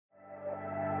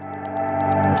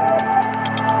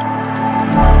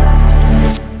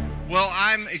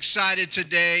excited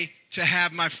today to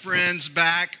have my friends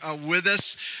back with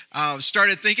us.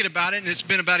 Started thinking about it, and it's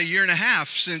been about 1.5 years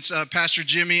since Pastor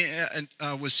Jimmy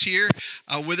was here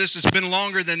with us. It's been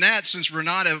longer than that since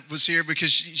Renata was here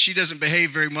because she doesn't behave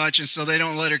very much, and so they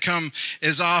don't let her come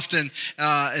as often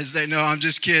as they know. I'm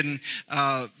just kidding.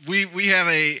 We have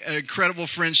an incredible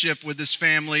friendship with this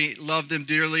family. Love them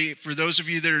dearly. For those of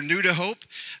you that are new to Hope,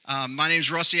 my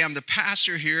name's Rusty. I'm the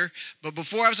pastor here. But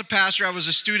before I was a pastor, I was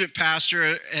a student pastor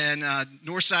at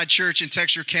Northside Church in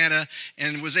Texarkana,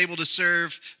 and was able to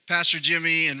serve Pastor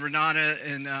Jimmy and Renata.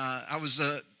 And I was,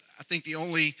 I think, the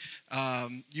only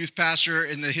youth pastor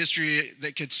in the history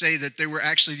that could say that they were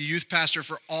actually the youth pastor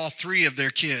for all 3 of their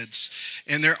kids.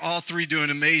 And they're all 3 doing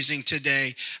amazing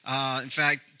today. In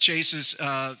fact, Chase's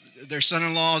their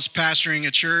son-in-law is pastoring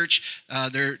a church.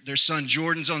 Their son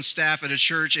Jordan's on staff at a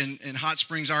church in Hot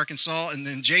Springs, Arkansas. And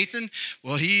then Jathan,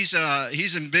 well, he's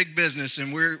in big business,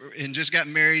 and just got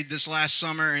married this last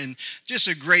summer, and just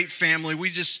a great family.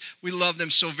 We love them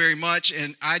so very much.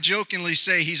 And I jokingly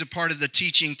say he's a part of the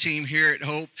teaching team here at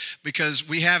Hope because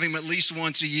we have him at least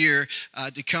once a year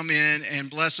to come in and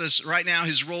bless us. Right now,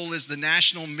 his role is the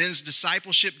National Men's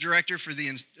Discipleship Director for the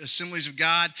Assemblies of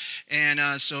God, and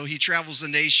so he travels the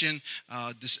nation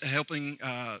helping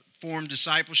form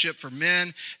discipleship for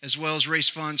men, as well as raise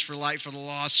funds for Light for the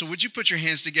Lost. So would you put your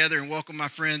hands together and welcome my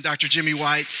friend, Dr. Jimmy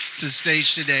White, to the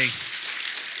stage today.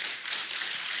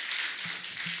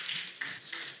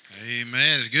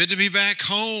 Amen. It's good to be back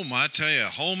home. I tell you,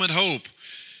 home at Hope.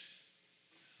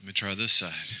 Let me try this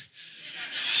side.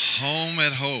 Home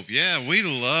at Hope. Yeah, we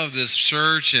love this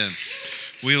church, and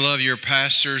we love your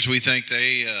pastors. We think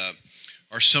they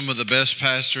are some of the best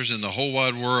pastors in the whole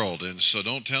wide world. And so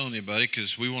don't tell anybody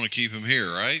because we want to keep them here,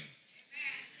 right?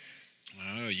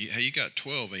 Oh, you got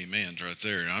 12 amens right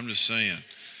there. I'm just saying.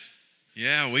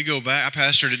 Yeah, we go back. I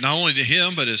pastored it not only to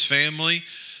him, but his family.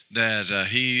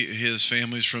 His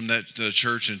family's from that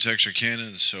church in Texarkana,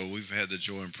 and so we've had the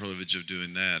joy and privilege of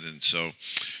doing that. And so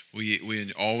we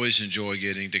always enjoy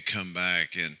getting to come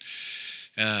back and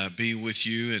be with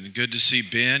you, and good to see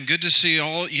Ben. Good to see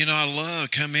all. I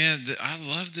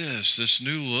love this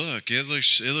new look. It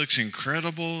looks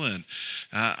incredible, and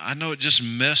I know it just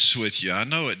messed with you. I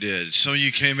know it did. So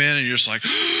you came in and you're just like,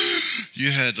 you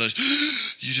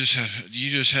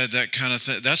just had that kind of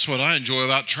thing. That's what I enjoy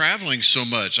about traveling so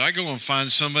much. I go and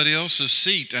find somebody else's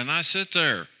seat, and I sit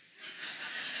there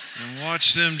and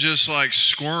watch them just like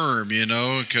squirm,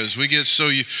 because we get so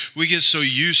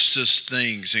used to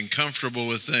things and comfortable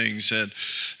with things, and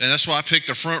that's why I picked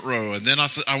the front row. And then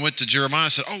I went to Jeremiah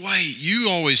and said, "Oh wait, you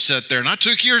always sat there," and I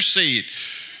took your seat.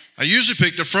 I usually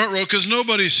pick the front row because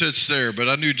nobody sits there, but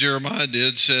I knew Jeremiah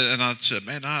did, and I said,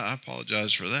 "Man, I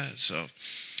apologize for that." So,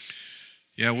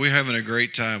 yeah, we're having a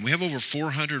great time. We have over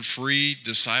 400 free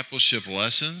discipleship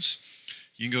lessons.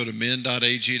 You can go to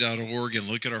men.ag.org and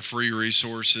look at our free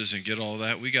resources and get all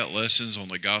that. We got lessons on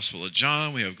the Gospel of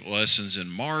John. We have lessons in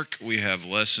Mark. We have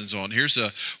lessons on, here's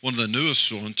one of the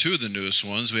newest ones, 2 of the newest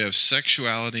ones. We have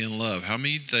sexuality and love. How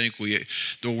many think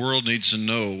the world needs to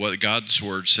know what God's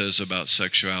Word says about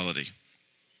sexuality?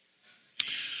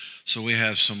 So we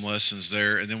have some lessons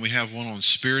there. And then we have one on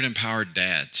spirit-empowered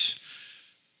dads.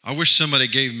 I wish somebody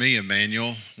gave me a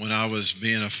manual when I was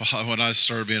when I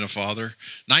started being a father.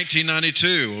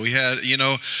 1992, we had,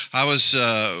 I was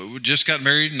just got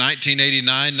married in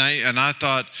 1989, and I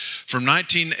thought from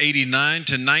 1989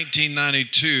 to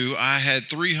 1992, I had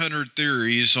 300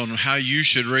 theories on how you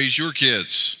should raise your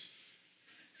kids.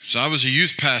 So I was a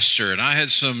youth pastor, and I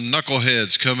had some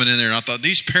knuckleheads coming in there, and I thought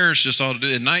these parents just ought to do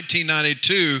it. In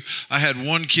 1992, I had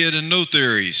 1 kid and no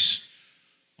theories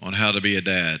on how to be a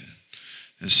dad.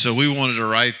 And so we wanted to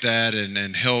write that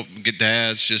and help get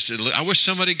dads. I wish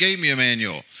somebody gave me a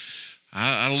manual.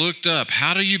 I looked up,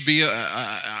 how do you be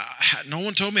no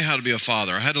one told me how to be a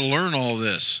father. I had to learn all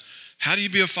this. How do you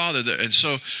be a father? And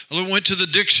so I went to the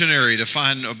dictionary to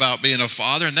find about being a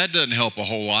father, and that doesn't help a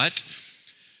whole lot.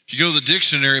 If you go to the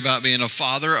dictionary about being a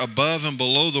father, above and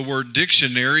below the word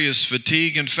dictionary is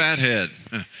fatigue and fathead.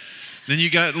 Then you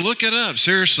got, look it up,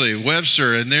 seriously,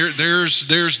 Webster, and there's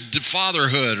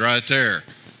fatherhood right there.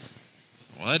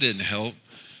 Well, that didn't help.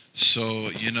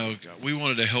 So, we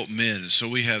wanted to help men, so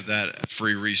we have that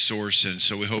free resource, and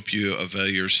so we hope you avail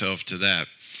yourself to that.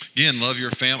 Again, love your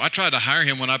family. I tried to hire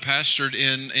him when I pastored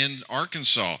in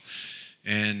Arkansas,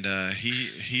 and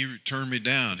he turned me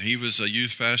down. He was a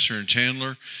youth pastor in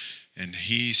Chandler, and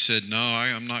he said, "No,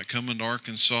 I'm not coming to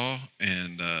Arkansas,"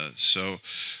 and so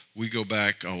we go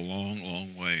back a long,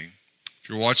 long way. If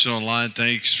you're watching online,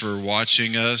 thanks for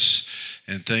watching us,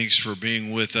 and thanks for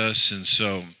being with us. And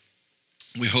so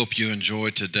We hope you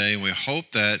enjoyed today, and we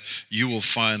hope that you will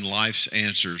find life's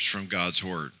answers from God's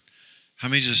Word. How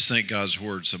many just think God's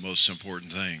Word is the most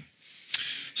important thing?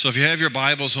 So if you have your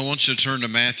Bibles, I want you to turn to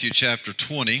Matthew chapter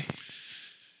 20.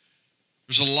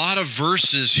 There's a lot of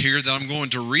verses here that I'm going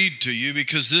to read to you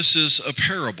because this is a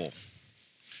parable.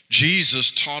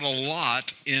 Jesus taught a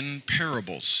lot in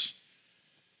parables.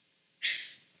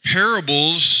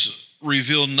 Parables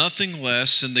reveal nothing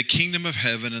less than the kingdom of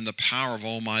heaven and the power of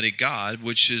Almighty God,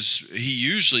 which is, he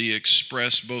usually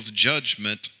expressed both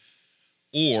judgment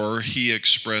or he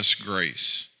expressed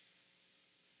grace.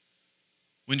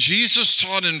 When Jesus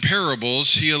taught in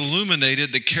parables, he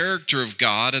illuminated the character of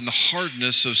God and the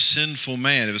hardness of sinful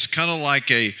man. It was kind of like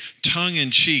a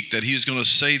tongue-in-cheek that he was going to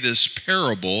say this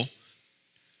parable,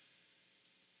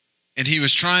 and he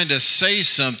was trying to say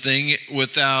something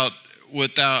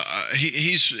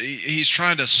he's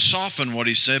trying to soften what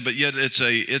he said, but yet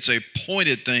it's a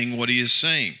pointed thing what he is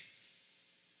saying.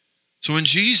 So when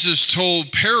Jesus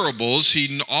told parables,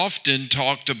 he often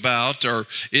talked about, or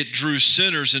it drew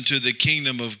sinners into the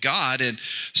kingdom of God. And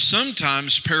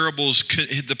sometimes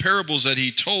the parables that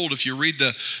he told, if you read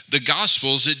the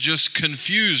Gospels, it just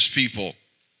confused people.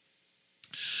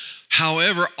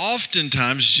 However,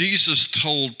 oftentimes Jesus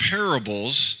told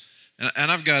parables,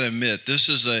 and I've got to admit, this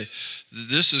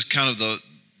is kind of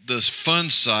the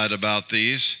fun side about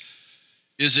these,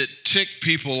 is it ticked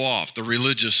people off, the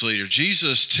religious leader.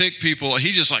 Jesus ticked people,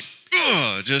 he just like,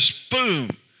 just boom.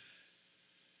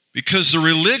 Because the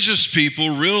religious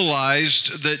people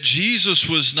realized that Jesus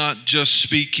was not just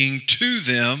speaking to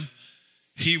them,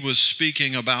 he was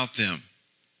speaking about them.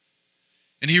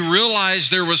 And he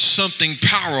realized there was something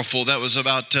powerful that was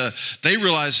about to, they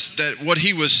realized that what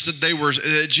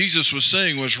Jesus was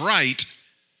saying was right,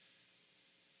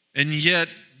 and yet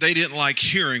they didn't like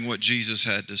hearing what Jesus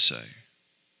had to say.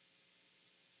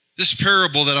 This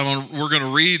parable that we're going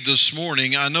to read this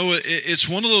morning, I know it's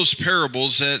one of those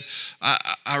parables that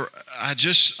I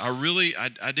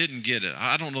didn't get it.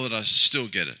 I don't know that I still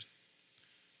get it.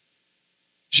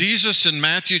 Jesus in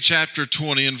Matthew chapter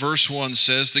 20 and verse 1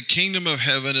 says, "The kingdom of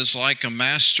heaven is like a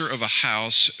master of a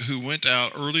house who went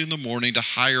out early in the morning to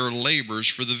hire laborers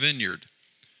for the vineyard.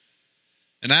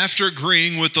 And after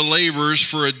agreeing with the laborers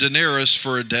for a denarius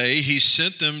for a day, he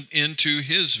sent them into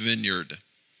his vineyard.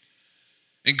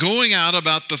 And going out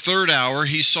about the third hour,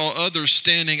 he saw others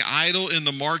standing idle in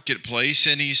the marketplace,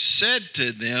 and he said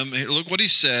to them," look what he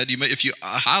said. If you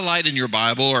highlight in your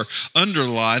Bible or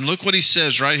underline, look what he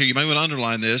says right here. You might want to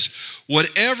underline this.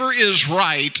 "Whatever is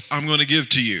right, I'm going to give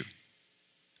to you."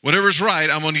 Whatever is right,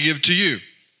 I'm going to give to you.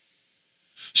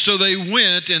 So they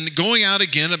went, and going out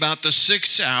again about the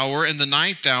 6th hour and the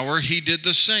 9th hour, he did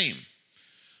the same.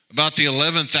 About the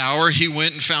 11th hour, he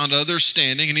went and found others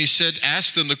standing, and he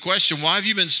asked them the question, "Why have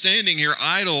you been standing here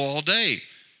idle all day?"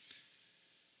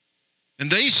 And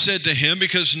they said to him,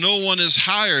 "Because no one has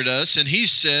hired us." And he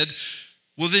said,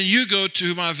 "Well, then you go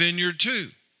to my vineyard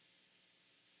too."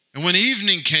 And when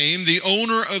evening came, the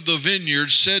owner of the vineyard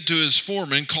said to his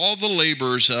foreman, "Call the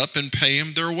laborers up and pay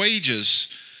them their wages.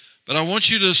 But I want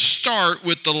you to start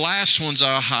with the last ones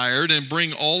I hired and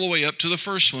bring all the way up to the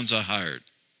first ones I hired."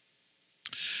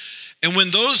 And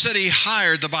when those that he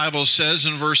hired, the Bible says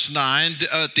in verse 9,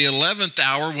 at the 11th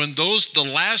hour, when the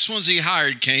last ones he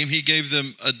hired came, he gave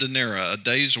them a denarius, a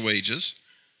day's wages.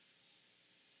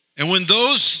 And when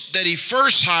those that he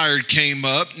first hired came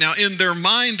up, now in their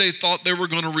mind they thought they were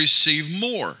going to receive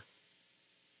more.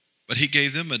 But he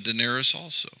gave them a denarius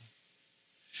also.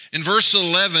 In verse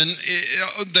 11,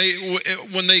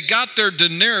 when they got their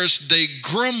denarius, they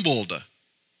grumbled.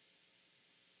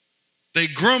 They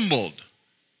grumbled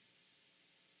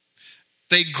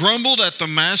at the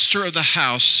master of the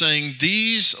house, saying,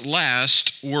 "These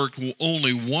last worked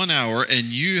only 1 hour,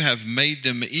 and you have made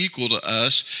them equal to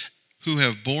us who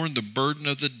have borne the burden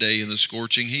of the day in the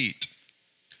scorching heat."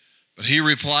 But he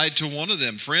replied to one of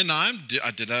them, "Friend, I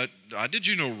did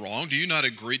you no wrong. Do you not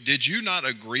agree? Did you not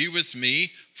agree with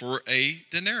me for a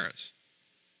denarius?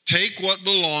 Take what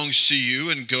belongs to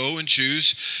you and go and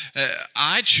choose.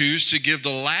 I choose to give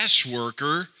the last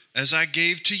worker as I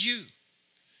gave to you.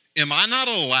 Am I not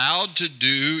allowed to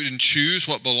do and choose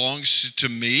what belongs to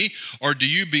me, or do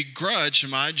you begrudge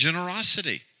my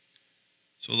generosity?"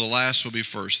 So the last will be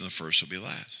first and the first will be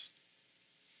last.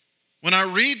 When I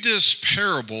read this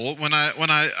parable, when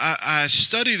I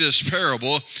study this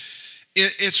parable,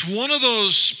 it's one of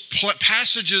those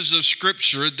passages of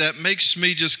Scripture that makes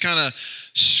me just kind of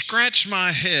scratch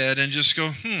my head and just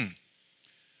go,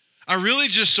 I really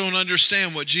just don't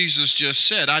understand what Jesus just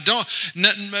said. I don't.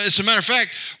 As a matter of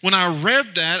fact, when I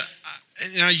read that,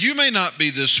 Now, you may not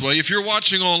be this way. If you're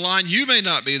watching online, you may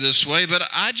not be this way, but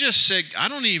I just said, I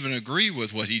don't even agree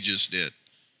with what he just did.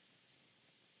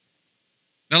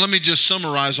 Now, let me just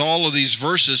summarize all of these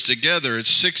verses together. It's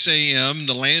 6 a.m.,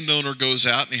 the landowner goes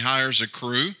out and he hires a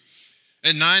crew.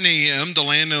 At 9 a.m., the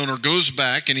landowner goes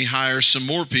back and he hires some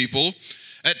more people.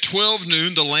 At 12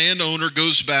 noon, the landowner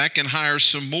goes back and hires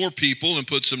some more people and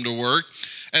puts them to work.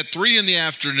 At 3 in the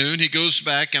afternoon, he goes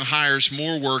back and hires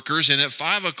more workers. And at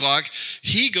 5 o'clock,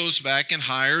 he goes back and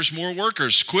hires more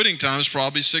workers. Quitting time is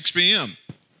probably 6 p.m.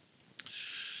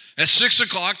 At 6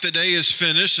 o'clock, the day is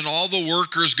finished and all the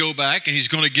workers go back and he's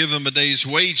going to give them a day's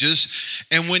wages.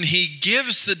 And when he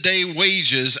gives the day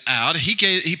wages out, he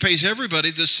pays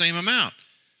everybody the same amount.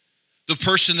 The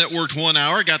person that worked 1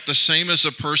 hour got the same as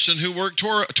a person who worked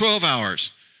 12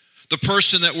 hours. The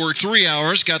person that worked 3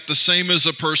 hours got the same as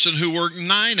a person who worked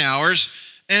 9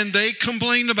 hours, and they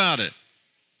complained about it.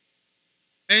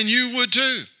 And you would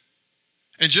too.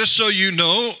 And just so you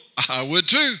know, I would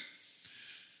too.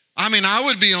 I mean, I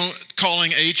would be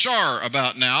calling HR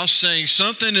about now, saying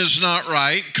something is not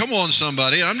right. Come on,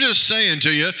 somebody. I'm just saying to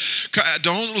you,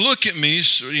 don't look at me,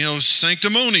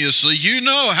 sanctimoniously. You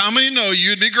know, how many know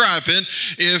you'd be griping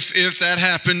if that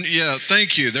happened? Yeah,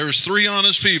 thank you. There's 3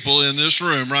 honest people in this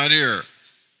room right here.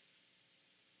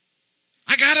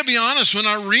 I got to be honest, when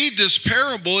I read this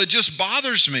parable, it just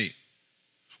bothers me.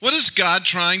 What is God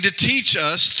trying to teach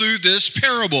us through this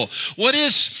parable? What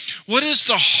is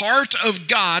the heart of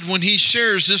God when he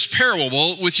shares this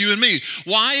parable with you and me?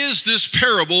 Why is this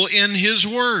parable in his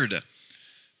word?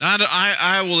 Now,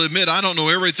 I will admit I don't know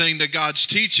everything that God's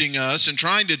teaching us and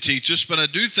trying to teach us, but I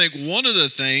do think one of the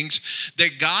things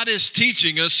that God is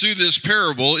teaching us through this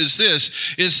parable is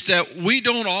that we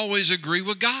don't always agree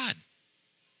with God.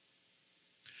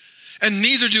 And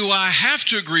neither do I have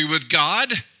to agree with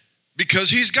God,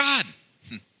 because he's God.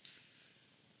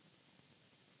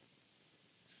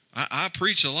 I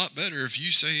preach a lot better if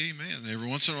you say amen every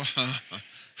once in a while.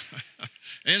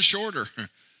 And shorter.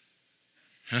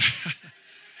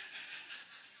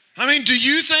 I mean, do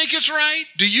you think it's right?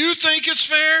 Do you think it's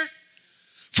fair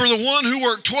for the one who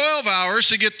worked 12 hours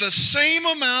to get the same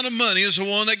amount of money as the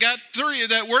one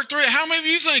that worked 3? How many of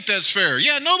you think that's fair?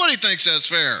 Yeah, nobody thinks that's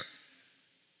fair.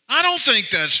 I don't think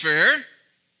that's fair.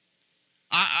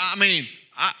 I mean,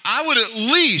 I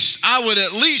would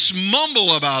at least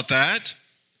mumble about that.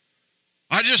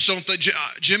 I just don't think,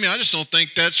 Jimmy, I just don't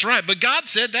think that's right. But God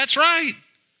said that's right.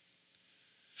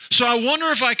 So I wonder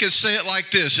if I could say it like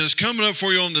this. It's coming up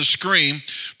for you on the screen.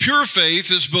 Pure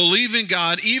faith is believing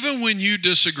God even when you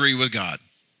disagree with God.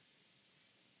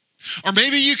 Or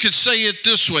maybe you could say it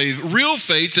this way. Real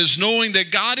faith is knowing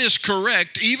that God is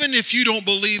correct even if you don't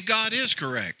believe God is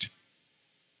correct.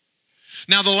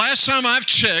 Now, the last time I've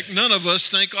checked, none of us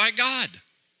think like God.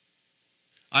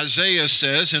 Isaiah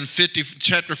says in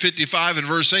chapter 55 and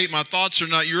verse 8, my thoughts are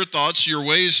not your thoughts, your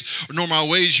ways, nor my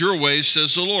ways your ways,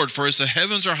 says the Lord. For as the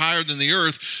heavens are higher than the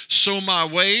earth, so my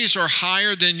ways are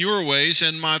higher than your ways,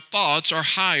 and my thoughts are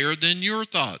higher than your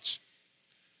thoughts.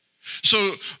 So,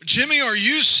 Jimmy, are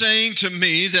you saying to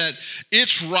me that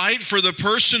it's right for the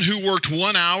person who worked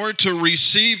 1 hour to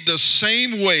receive the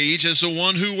same wage as the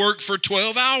one who worked for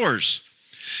 12 hours?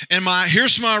 And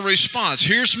here's my response.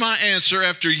 Here's my answer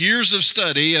after years of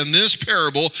study in this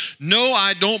parable. No,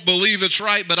 I don't believe it's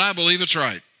right, but I believe it's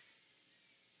right.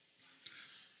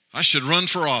 I should run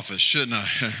for office, shouldn't I?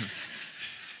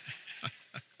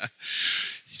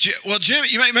 Well, Jimmy,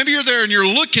 maybe you're there and you're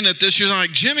looking at this. You're like,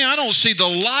 Jimmy, I don't see the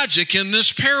logic in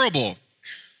this parable.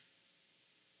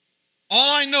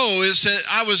 All I know is that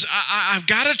I've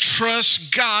got to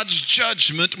trust God's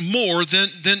judgment more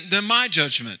than my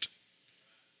judgment.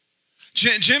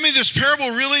 Jimmy, this parable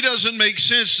really doesn't make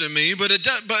sense to me, but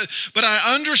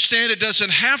I understand it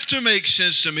doesn't have to make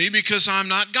sense to me because I'm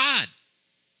not God.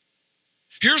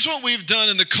 Here's what we've done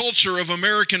in the culture of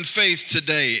American faith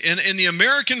today. In the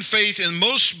American faith, in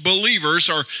most believers,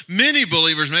 or many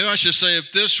believers, maybe I should say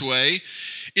it this way,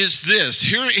 is this.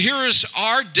 Here is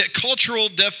our cultural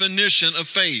definition of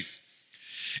faith,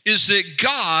 is that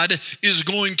God is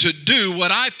going to do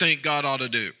what I think God ought to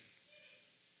do.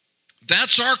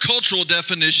 That's our cultural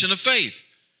definition of faith.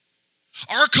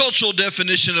 Our cultural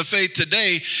definition of faith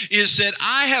today is that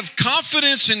I have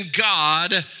confidence in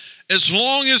God as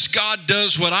long as God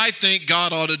does what I think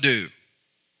God ought to do.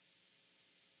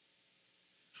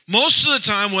 Most of the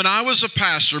time when I was a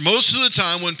pastor, most of the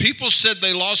time when people said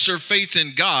they lost their faith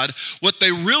in God, what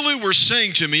they really were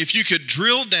saying to me, if you could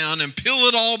drill down and peel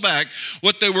it all back,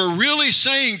 what they were really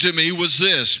saying to me was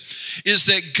this, is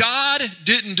that God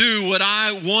didn't do what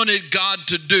I wanted God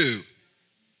to do.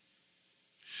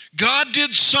 God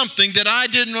did something that I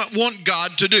didn't want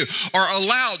God to do, or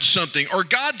allowed something, or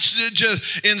God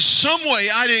just, in some way,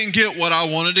 I didn't get what I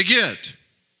wanted to get.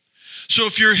 So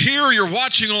if you're here or you're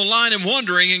watching online and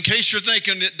wondering, in case you're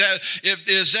thinking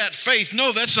is that faith?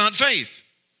 No, that's not faith.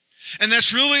 And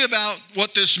that's really about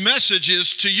what this message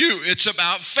is to you. It's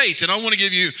about faith. And I want to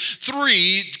give you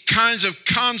 3 kinds of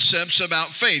concepts about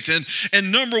faith.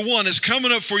 And number 1 is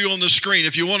coming up for you on the screen.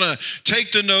 If you want to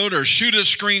take the note or shoot a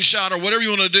screenshot or whatever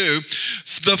you want to do,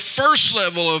 the first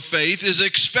level of faith is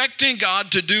expecting God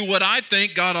to do what I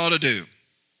think God ought to do.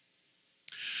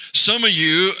 Some of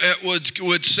you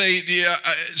would say,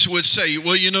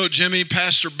 well, you know, Jimmy,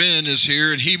 Pastor Ben is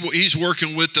here, and he's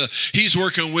working with the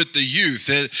youth,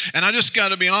 and I just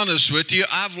got to be honest with you,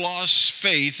 I've lost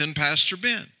faith in Pastor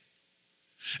Ben.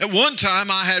 At one time,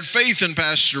 I had faith in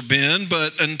Pastor Ben,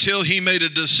 but until he made a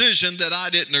decision that I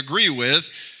didn't agree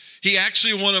with, he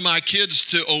actually wanted my kids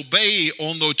to obey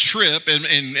on the trip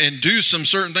and do some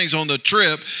certain things on the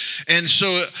trip. And so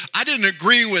I didn't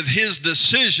agree with his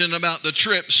decision about the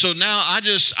trip. So now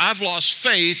I've lost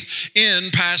faith in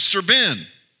Pastor Ben.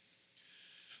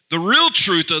 The real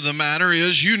truth of the matter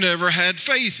is you never had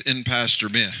faith in Pastor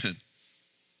Ben.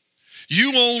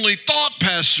 You only thought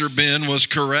Pastor Ben was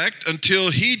correct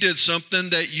until he did something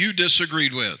that you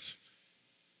disagreed with.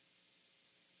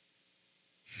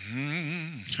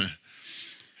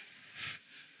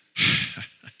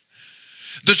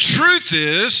 The truth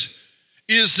is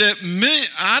that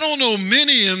I don't know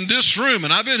many in this room,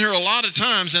 and I've been here a lot of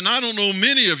times, and I don't know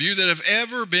many of you that have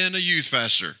ever been a youth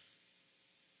pastor.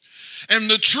 And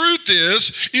the truth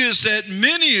is that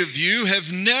many of you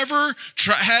have never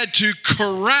had to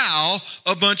corral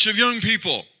a bunch of young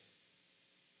people.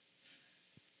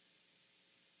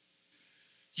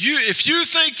 If you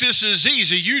think this is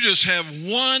easy, you just have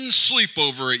one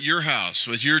sleepover at your house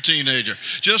with your teenager.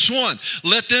 Just one.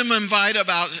 Let them invite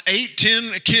about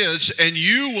 8-10 kids, and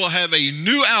you will have a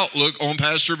new outlook on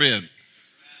Pastor Ben.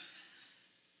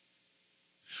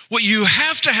 What you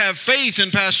have to have faith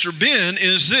in Pastor Ben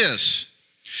is this,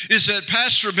 is that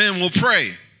Pastor Ben will pray,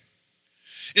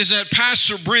 is that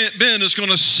Pastor Ben is going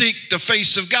to seek the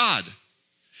face of God,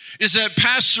 is that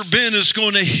Pastor Ben is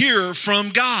going to hear from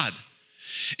God,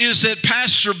 is that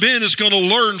Pastor Ben is going to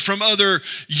learn from other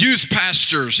youth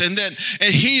pastors, and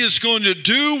he is going to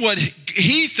do what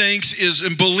he thinks is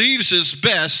and believes is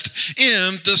best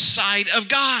in the sight of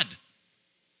God.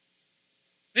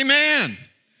 Amen.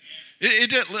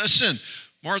 Listen,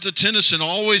 Martha Tennyson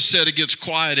always said it gets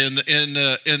quiet in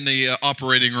the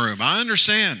operating room. I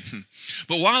understand.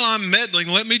 But while I'm meddling,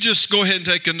 let me just go ahead and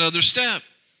take another step.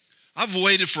 I've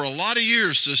waited for a lot of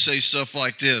years to say stuff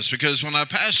like this because when I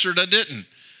pastored, I didn't.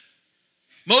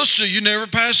 Most of you never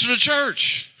pastored a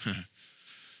church.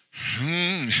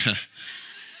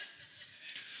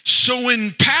 So when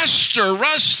Pastor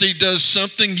Rusty does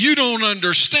something you don't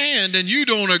understand and you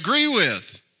don't agree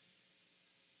with,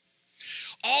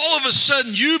 all of a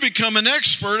sudden you become an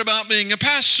expert about being a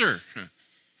pastor.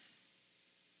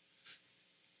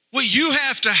 What you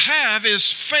have to have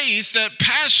is faith that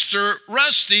Pastor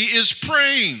Rusty is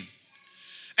praying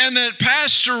and that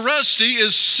Pastor Rusty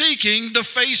is seeking the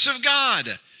face of God.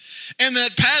 And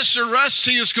that Pastor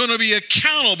Rusty is going to be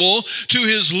accountable to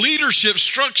his leadership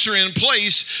structure in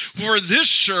place for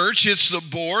this church. It's the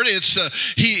board.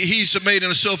 He's made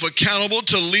himself accountable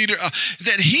to leader.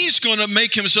 That he's going to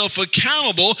make himself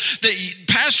accountable. That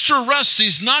Pastor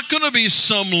Rusty's not going to be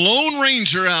some lone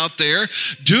ranger out there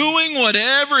doing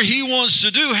whatever he wants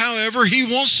to do, however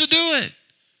he wants to do it.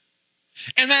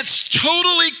 And that's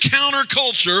totally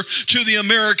counterculture to the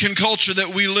American culture that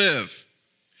we live.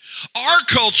 Our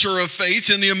culture of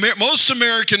faith in most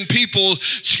American people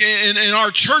in our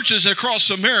churches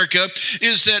across America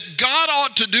is that God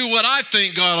ought to do what I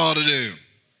think God ought to do.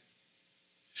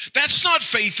 That's not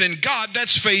faith in God,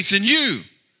 that's faith in you.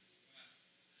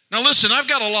 Now listen, I've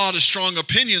got a lot of strong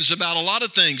opinions about a lot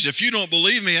of things. If you don't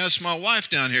believe me, ask my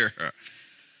wife down here.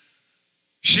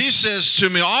 She says to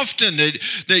me often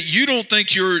that you don't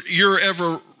think you're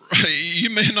ever, he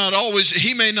may not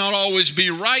always be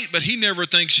right, but he never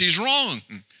thinks he's wrong.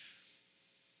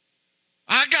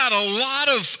 I got a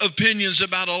lot of opinions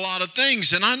about a lot of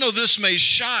things, and I know this may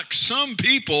shock some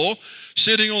people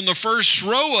sitting on the first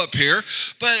row up here,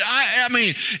 but I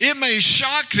mean, it may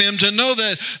shock them to know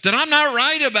that I'm not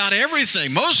right about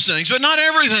everything, most things, but not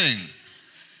everything.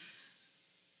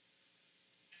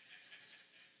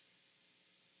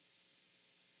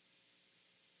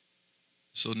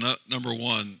 So number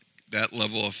one, that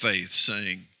level of faith,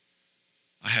 saying,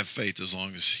 I have faith as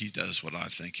long as he does what I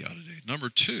think he ought to do. Number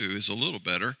two is a little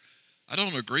better. I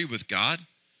don't agree with God,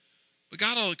 But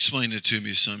God will explain it to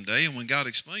me someday, and when God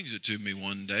explains it to me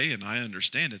one day and I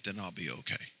understand it, then I'll be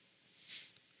okay.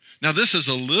 Now, this is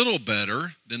a little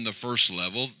better than the first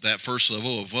level, that first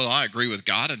level of, well, I agree with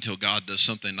God until God does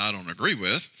something I don't agree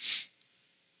with.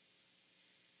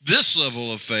 This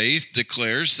level of faith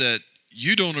declares that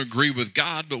you don't agree with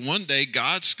God, but one day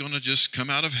God's going to just come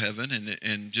out of heaven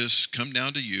and just come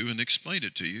down to you and explain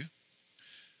it to you.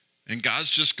 And God's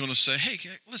just going to say, hey,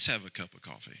 let's have a cup of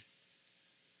coffee.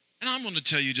 And I'm going to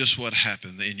tell you just what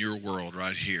happened in your world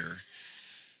right here.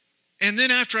 And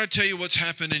then after I tell you what's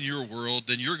happened in your world,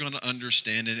 then you're going to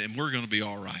understand it and we're going to be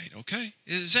all right, okay?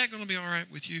 Is that going to be all right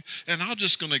with you? And I'm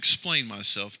just going to explain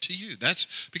myself to you.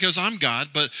 That's because I'm God,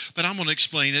 but I'm going to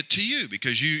explain it to you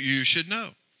because you should know.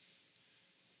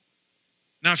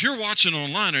 Now, if you're watching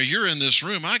online or you're in this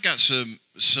room, I got some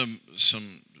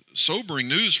sobering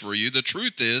news for you. The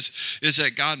truth is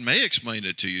that God may explain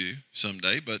it to you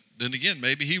someday, but then again,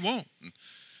 maybe he won't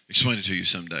explain it to you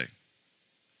someday.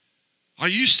 I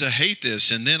used to hate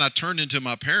this, and then I turned into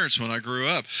my parents when I grew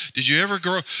up. Did you ever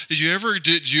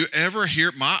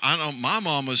hear my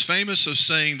mom was famous of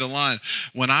saying the line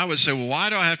when I would say, well, why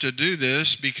do I have to do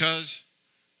this? Because,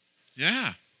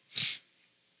 yeah.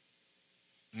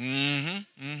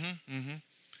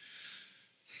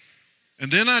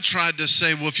 And then I tried to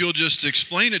say, well, if you'll just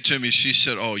explain it to me. She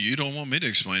said, oh, you don't want me to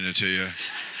explain it to you.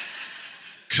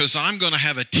 Because I'm going to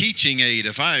have a teaching aid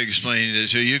if I explain it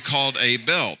to you called a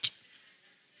belt.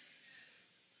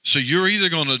 So you're either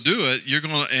going to do it, you're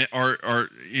going to, or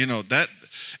you know, that.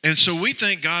 And so we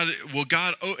think God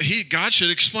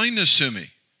should explain this to me.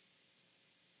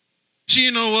 So,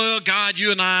 you know, well, God,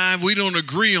 you and I, we don't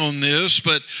agree on this,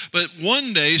 but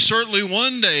one day, certainly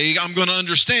one day, I'm going to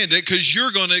understand it because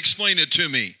you're going to explain it to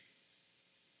me.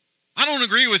 I don't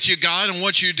agree with you, God, and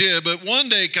what you did, but one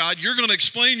day, God, you're going to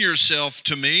explain yourself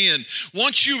to me, and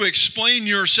once you explain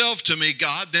yourself to me,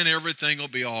 God, then everything will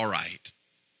be all right.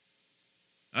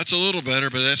 That's a little better,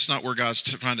 but that's not where God's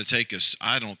trying to take us,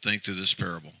 I don't think, through this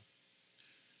parable.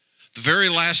 The very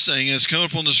last thing, and it's coming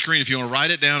up on the screen, if you want to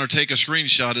write it down or take a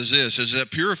screenshot, is this, is that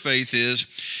pure faith is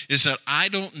that I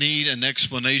don't need an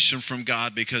explanation from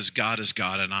God because God is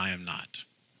God and I am not.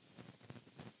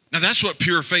 Now that's what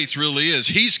pure faith really is.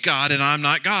 He's God and I'm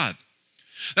not God.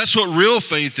 That's what real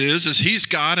faith is He's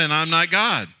God and I'm not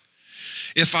God.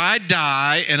 If I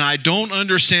die and I don't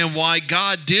understand why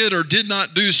God did or did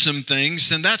not do some things,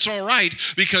 then that's all right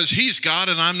because He's God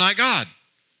and I'm not God.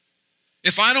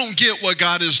 If I don't get what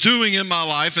God is doing in my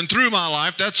life and through my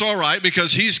life, that's all right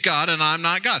because He's God and I'm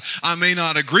not God. I may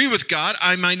not agree with God.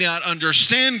 I may not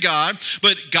understand God,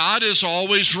 but God is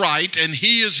always right and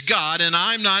He is God and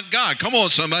I'm not God. Come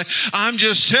on, somebody. I'm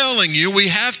just telling you, we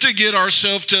have to get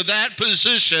ourselves to that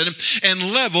position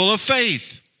and level of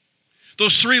faith.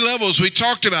 Those three levels we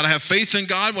talked about. I have faith in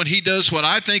God when He does what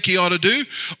I think He ought to do.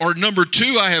 Or number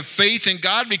two, I have faith in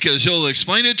God because He'll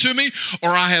explain it to me. Or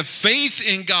I have faith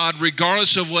in God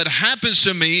regardless of what happens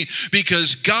to me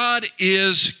because God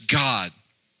is God.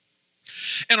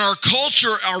 And our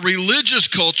culture, our religious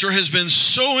culture has been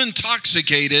so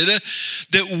intoxicated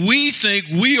that we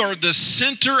think we are the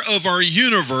center of our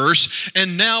universe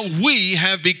and now we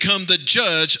have become the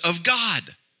judge of God.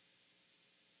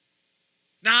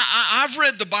 Now, I've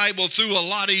read the Bible through a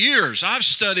lot of years. I've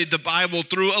studied the Bible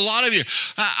through a lot of years.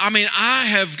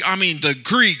 The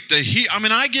Greek,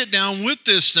 I get down with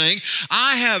this thing.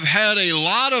 I have had a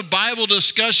lot of Bible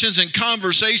discussions and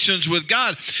conversations with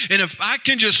God. And if I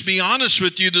can just be honest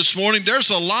with you this morning, there's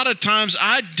a lot of times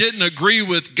I didn't agree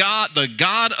with God, the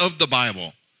God of the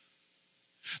Bible.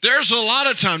 There's a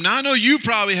lot of time. Now, I know you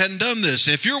probably hadn't done this.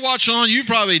 If you're watching on, you've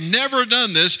probably never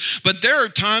done this. But there are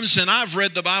times, and I've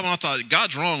read the Bible, and I thought,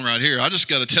 God's wrong right here. I just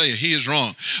got to tell you, He is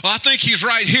wrong. Well, I think He's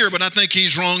right here, but I think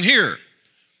He's wrong here.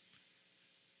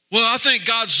 Well, I think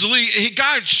God surely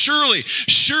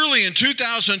in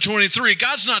 2023,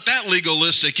 God's not that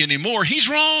legalistic anymore. He's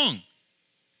wrong.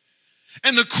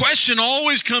 And the question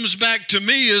always comes back to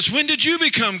me is, when did you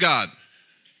become God?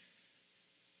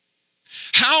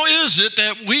 How is it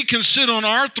that we can sit on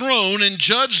our throne and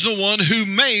judge the one who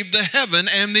made the heaven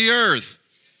and the earth?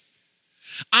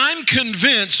 I'm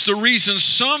convinced the reason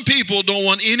some people don't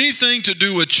want anything to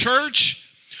do with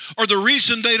church or the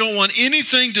reason they don't want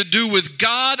anything to do with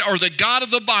God or the God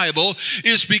of the Bible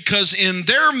is because in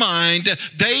their mind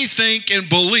they think and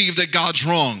believe that God's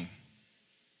wrong.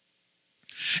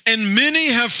 And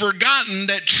many have forgotten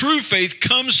that true faith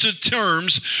comes to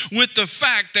terms with the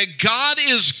fact that God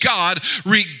is God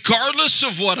regardless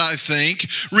of what I think,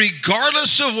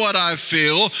 regardless of what I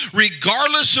feel,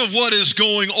 regardless of what is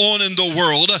going on in the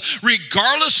world,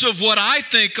 regardless of what I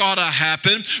think ought to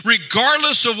happen,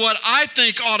 regardless of what I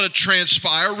think ought to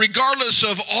transpire, regardless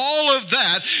of all of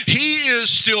that, He is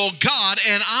still God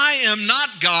and I am not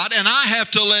God, and I have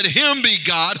to let Him be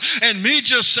God and me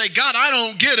just say, God, I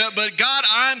don't get it, but God,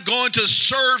 I'm going to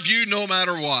serve you no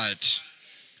matter what.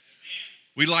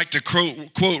 We like to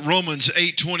quote Romans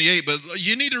 8:28, but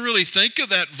you need to really think of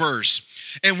that verse.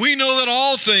 And we know that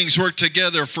all things work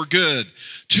together for good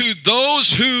to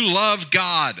those who love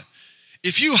God.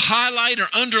 If you highlight or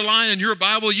underline in your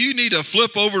Bible, you need to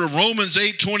flip over to Romans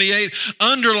 8:28,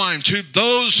 underline to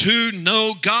those who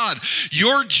know God.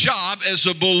 Your job as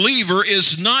a believer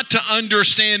is not to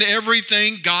understand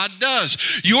everything God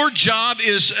does. Your job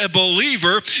as a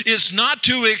believer is not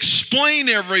to explain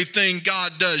everything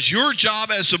God does. Your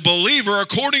job as a believer,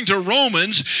 according to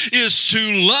Romans, is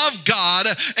to love God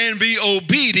and be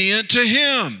obedient to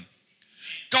Him.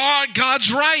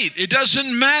 God's right. It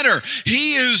doesn't matter.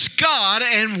 He is God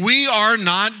and we are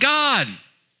not God.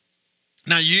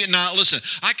 Now listen,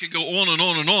 I could go on and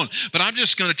on and on, but I'm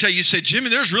just going to tell you, say, Jimmy,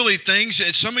 there's really things,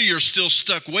 and some of you are still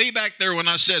stuck way back there when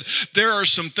I said there are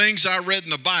some things I read in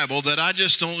the Bible that I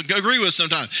just don't agree with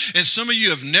sometimes. And some of you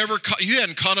have you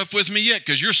hadn't caught up with me yet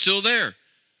because you're still there.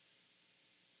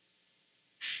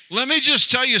 Let me just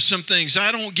tell you some things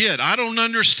I don't get. I don't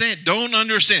understand.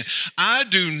 I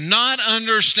do not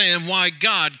understand why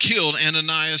God killed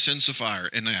Ananias and Sapphira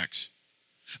in Acts.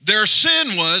 Their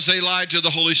sin was they lied to the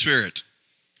Holy Spirit.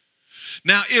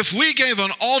 Now, if we gave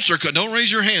an altar call, don't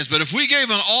raise your hands, but if we gave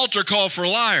an altar call for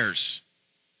liars,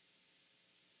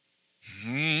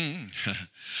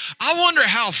 I wonder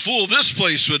how full this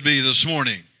place would be this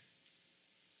morning.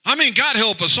 I mean, God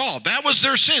help us all. That was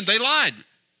their sin. They lied.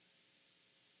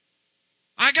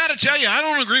 I got to tell you, I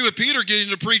don't agree with Peter getting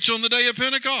to preach on the day of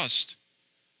Pentecost.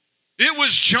 It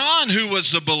was John who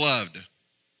was the beloved.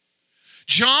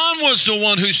 John was the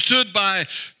one who stood by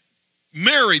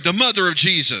Mary, the mother of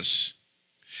Jesus.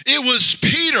 It was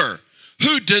Peter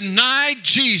who denied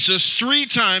Jesus 3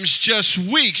 times just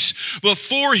weeks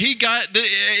before he died. And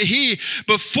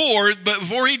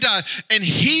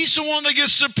he's the one that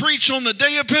gets to preach on the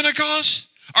day of Pentecost?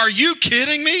 Are you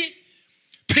kidding me?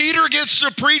 Peter gets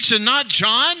to preach and not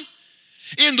John?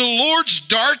 In the Lord's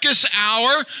darkest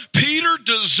hour, Peter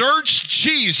deserts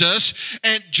Jesus,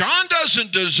 and John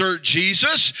doesn't desert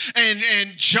Jesus, and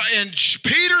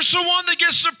Peter's the one that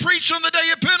gets to preach on the day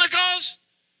of Pentecost?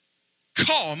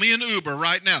 Call me an Uber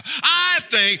right now. I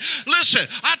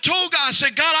told God, I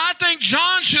said, God, I think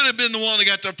John should have been the one that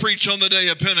got to preach on the day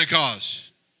of Pentecost.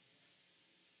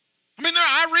 I mean,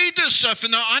 I read this stuff,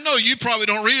 and I know you probably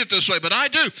don't read it this way, but I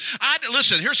do.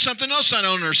 Listen, here's something else I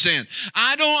don't understand.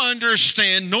 I don't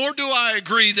understand, nor do I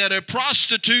agree, that a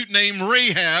prostitute named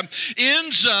Rahab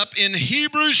ends up in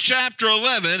Hebrews chapter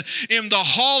 11 in the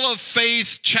Hall of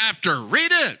Faith chapter.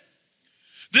 Read it.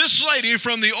 This lady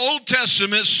from the Old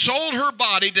Testament sold her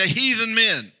body to heathen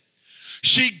men.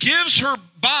 She gives her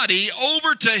body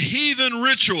over to heathen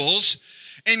rituals,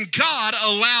 and God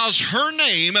allows her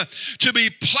name to be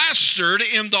plastered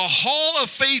in the Hall of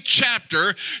Faith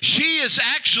chapter. She is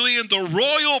actually in the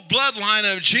royal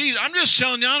bloodline of Jesus. I'm just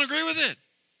telling you, I don't agree with it.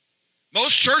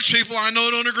 Most church people I know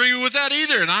don't agree with that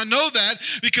either. And I know that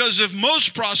because if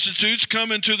most prostitutes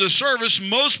come into the service,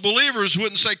 most believers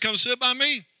wouldn't say, come sit by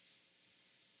me.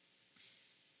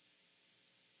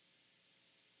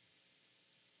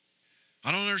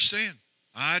 I don't understand.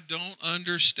 I don't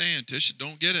understand. Tisha,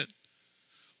 don't get it.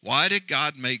 Why did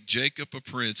God make Jacob a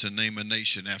prince and name a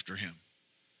nation after him?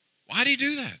 Why did He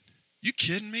do that? You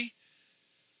kidding me?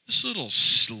 This little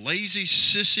lazy,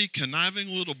 sissy, conniving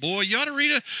little boy. You ought to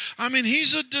read it. I mean,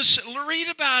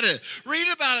 read about it. Read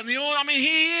about it in the old. I mean,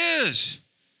 he is.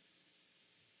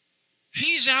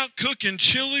 He's out cooking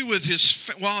chili while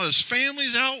his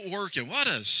family's out working. What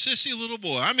a sissy little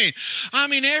boy. I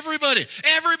mean,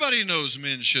 everybody knows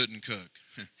men shouldn't cook.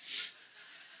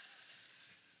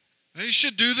 They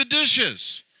should do the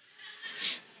dishes.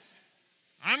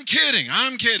 I'm kidding.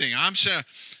 I'm saying,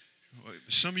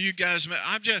 some of you guys,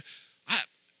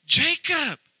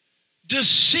 Jacob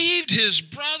deceived his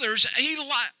brothers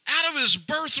out of his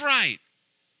birthright.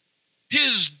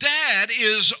 His dad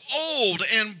is old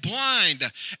and blind,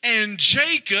 and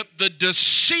Jacob, the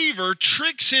deceiver,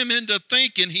 tricks him into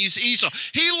thinking he's Esau.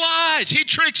 He lies. He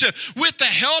tricks him with the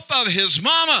help of his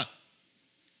mama,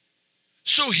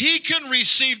 so he can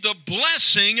receive the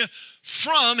blessing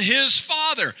from his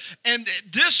father. And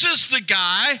this is the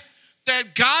guy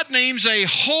that God names a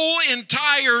whole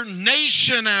entire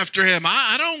nation after him.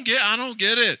 I don't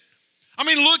get it. I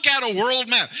mean, look at a world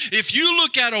map. If you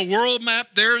look at a world map,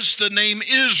 there's the name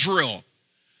Israel.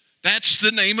 That's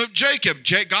the name of Jacob.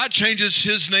 God changes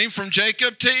his name from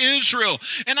Jacob to Israel.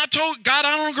 And I told God,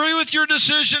 I don't agree with your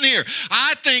decision here.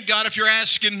 I think, God, if you're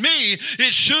asking me,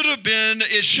 it should have been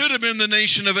the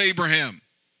nation of Abraham.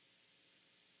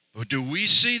 But do we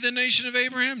see the nation of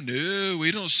Abraham? No,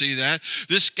 we don't see that.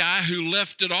 This guy who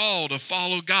left it all to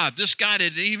follow God. This guy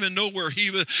didn't even know where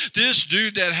he was. This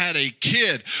dude that had a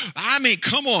kid. I mean,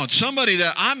 come on, somebody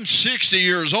that I'm 60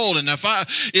 years old, and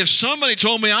if somebody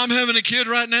told me I'm having a kid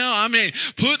right now, I mean,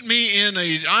 put me in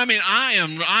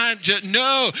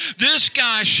no, this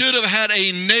guy should have had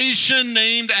a nation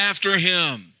named after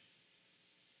him.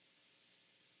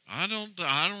 I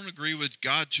don't agree with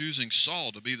God choosing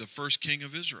Saul to be the first king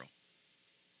of Israel.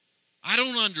 I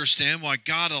don't understand why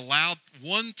God allowed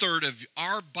 1/3 of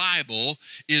our Bible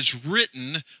is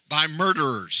written by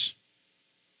murderers.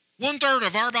 1/3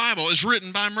 of our Bible is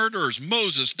written by murderers.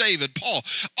 Moses, David, Paul,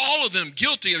 all of them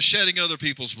guilty of shedding other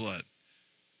people's blood.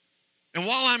 And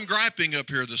while I'm griping up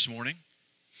here this morning,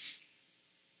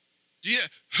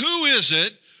 who is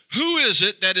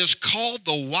it that is called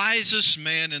the wisest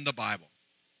man in the Bible?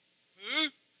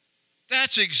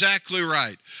 That's exactly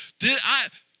right.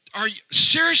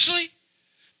 Seriously?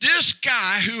 This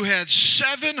guy who had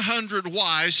 700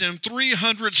 wives and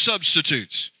 300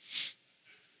 substitutes.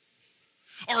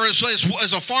 Or as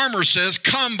a farmer says,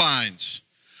 combines.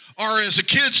 Or as a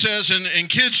kid says in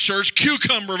kids' church,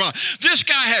 cucumber vine. This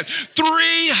guy had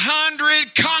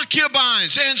 300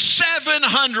 concubines and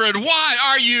 700. Why?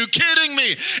 Are you kidding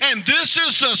me? And this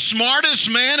is the smartest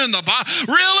man in the Bible?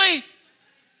 Really?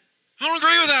 I don't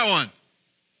agree with that one.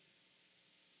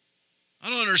 I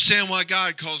don't understand why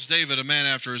God calls David a man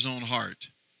after his own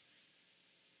heart.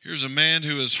 Here's a man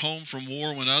who is home from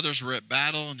war when others were at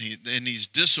battle, and his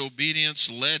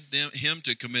disobedience led him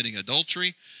to committing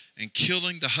adultery and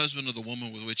killing the husband of the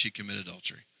woman with which he committed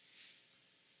adultery.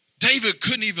 David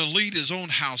couldn't even lead his own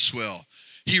house well.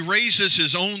 He raises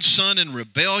his own son in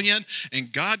rebellion,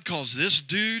 and God calls this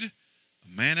dude a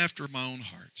man after my own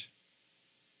heart.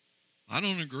 I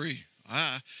don't agree.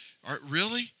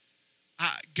 Really?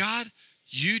 God,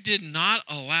 you did not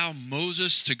allow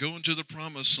Moses to go into the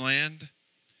promised land.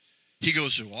 He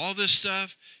goes through all this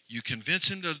stuff. You convince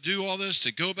him to do all this,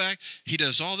 to go back. He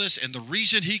does all this. And the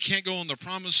reason he can't go in the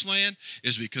promised land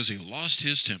is because he lost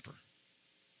his temper.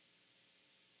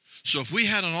 So if we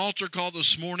had an altar call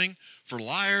this morning for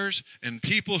liars and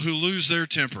people who lose their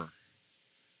temper,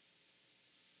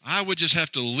 I would just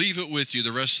have to leave it with you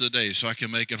the rest of the day so I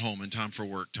can make it home in time for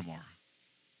work tomorrow.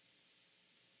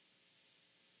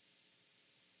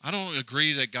 I don't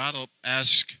agree that God will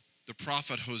ask the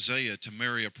prophet Hosea to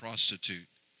marry a prostitute,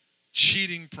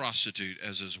 cheating prostitute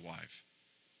as his wife.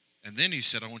 And then he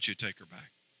said, I want you to take her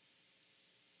back.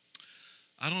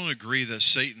 I don't agree that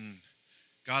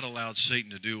God allowed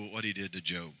Satan to do what he did to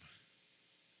Job.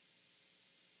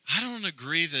 I don't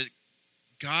agree that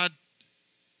God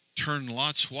turned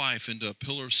Lot's wife into a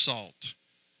pillar of salt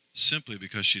simply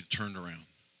because she turned around.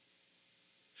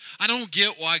 I don't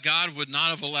get why God would not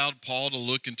have allowed Paul to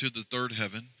look into the third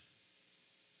heaven.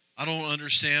 I don't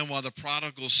understand why the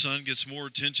prodigal son gets more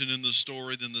attention in the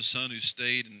story than the son who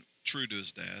stayed and true to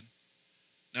his dad.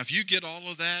 Now, if you get all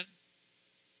of that,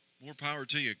 more power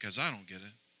to you, because I don't get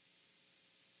it.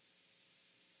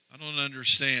 I don't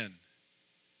understand.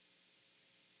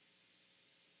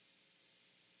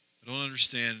 I don't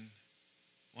understand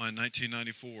why in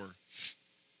 1994,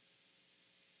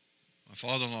 my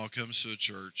father-in-law comes to a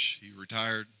church. He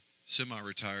retired,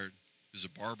 semi-retired. He was a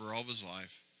barber all of his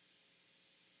life.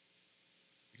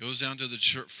 He goes down to the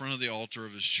front of the altar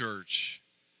of his church,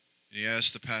 and he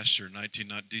asks the pastor in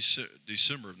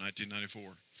December of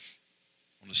 1994,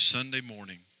 on a Sunday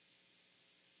morning,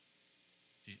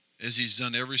 as he's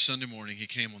done every Sunday morning, he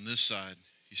came on this side.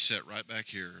 He sat right back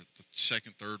here, the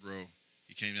second, third row.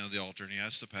 He came down to the altar, and he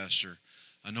asked the pastor,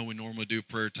 I know we normally do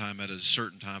prayer time at a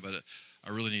certain time, but I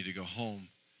really need to go home.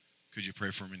 Could you pray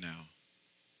for me now?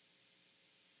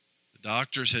 The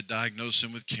doctors had diagnosed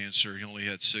him with cancer. He only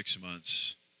had 6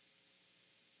 months.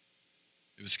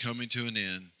 It was coming to an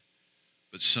end.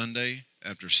 But Sunday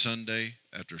after Sunday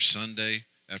after Sunday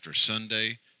after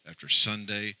Sunday after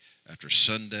Sunday after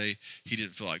Sunday, he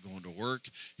didn't feel like going to work.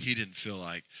 He didn't feel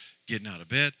like getting out of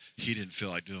bed. He didn't feel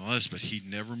like doing all this, but he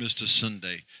never missed a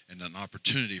Sunday and an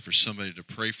opportunity for somebody to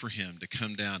pray for him, to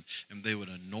come down, and they would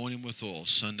anoint him with oil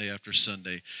Sunday after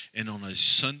Sunday. And on a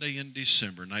Sunday in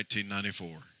December 1994,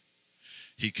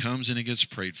 He comes and he gets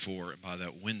prayed for, and by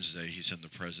that Wednesday, he's in the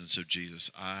presence of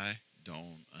Jesus. I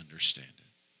don't understand it.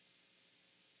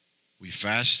 We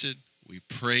fasted, we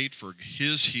prayed for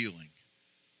his healing,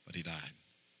 but he died.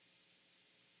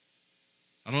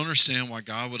 I don't understand why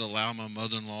God would allow my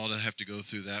mother-in-law to have to go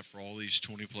through that for all these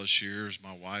 20 plus years,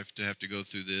 my wife to have to go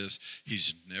through this.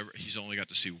 He's only got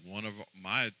to see one of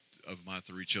my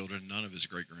 3 children, none of his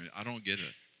great-grand. I don't get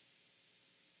it.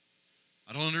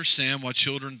 I don't understand why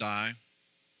children die.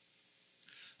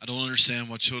 I don't understand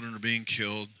why children are being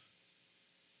killed.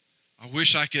 I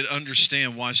wish I could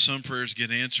understand why some prayers get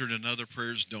answered and other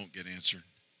prayers don't get answered.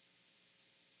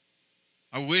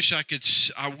 I wish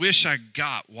I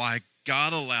got why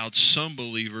God allowed some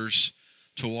believers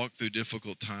to walk through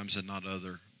difficult times and not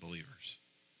other believers.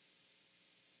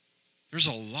 There's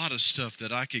a lot of stuff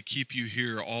that I could keep you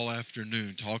here all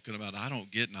afternoon talking about I don't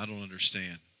get and I don't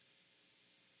understand.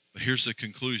 But here's the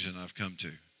conclusion I've come to.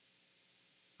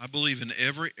 I believe in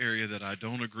every area that I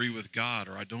don't agree with God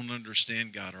or I don't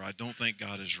understand God or I don't think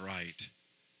God is right.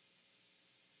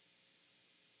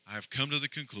 I have come to the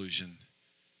conclusion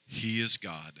he is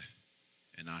God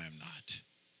and I am not.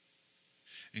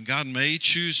 And God may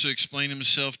choose to explain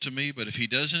himself to me, but if he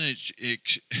doesn't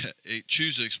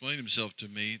choose to explain himself to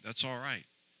me, that's all right.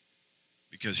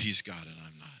 Because he's God and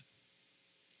I'm not.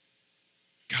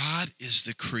 God is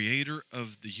the creator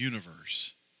of the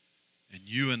universe. And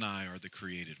you and I are the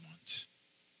created ones.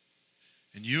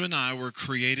 And you and I were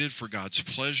created for God's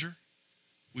pleasure.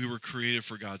 We were created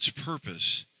for God's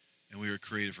purpose. And we were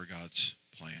created for God's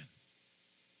plan.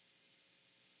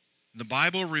 The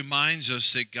Bible reminds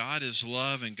us that God is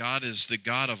love and God is the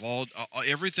God of all.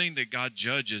 Everything that God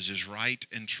judges is right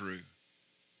and true.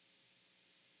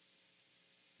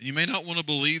 And you may not want to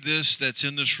believe this that's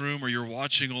in this room or you're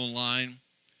watching online,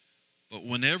 but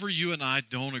whenever you and I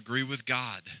don't agree with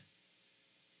God,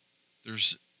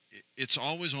 there's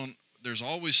always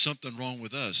something wrong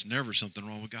with us, never something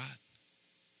wrong with God.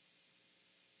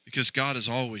 Because God is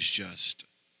always just.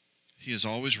 He is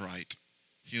always right.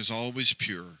 He is always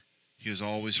pure. He is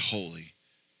always holy.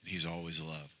 And he's always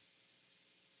love.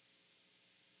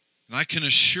 And I can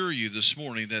assure you this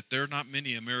morning that there are not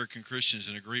many American Christians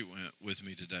in agreement with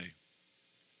me today.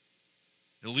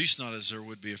 At least not as there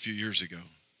would be a few years ago.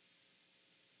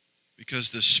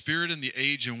 Because the spirit and the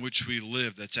age in which we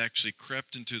live that's actually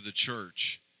crept into the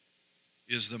church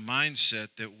is the mindset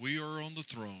that we are on the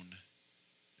throne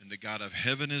and the God of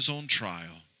heaven is on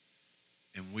trial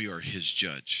and we are his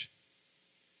judge.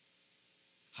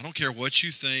 I don't care what you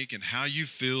think and how you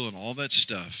feel and all that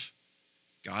stuff.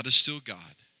 God is still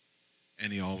God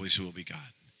and he always will be God.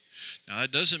 Now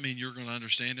that doesn't mean you're going to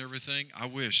understand everything. I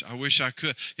wish I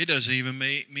could. It doesn't even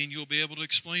mean you'll be able to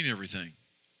explain everything.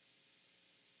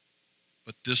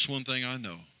 But this one thing I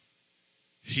know,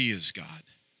 he is God,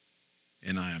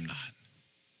 and I am not.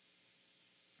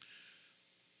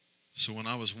 So when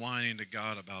I was whining to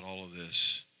God about all of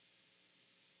this,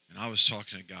 and I was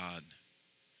talking to God,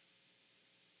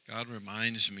 God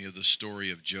reminds me of the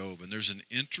story of Job. And there's an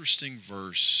interesting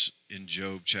verse in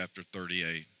Job chapter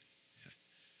 38.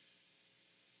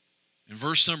 In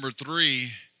verse number 3,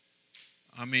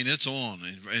 I mean, it's on.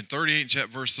 In 38,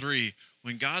 verse 3,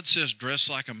 when God says, dress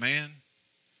like a man,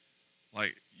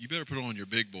 like, you better put on your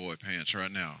big boy pants right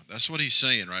now. That's what he's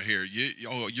saying right here.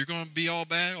 You're going to be all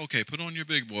bad? Okay, put on your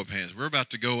big boy pants. We're about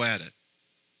to go at it.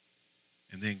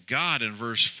 And then God in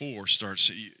verse 4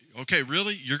 starts, okay,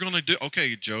 really? You're going to do,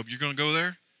 okay, Job, you're going to go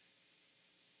there?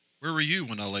 Where were you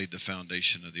when I laid the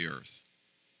foundation of the earth?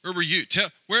 Where were you?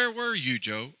 Where were you,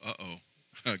 Job?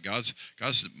 Uh-oh. God's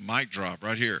mic drop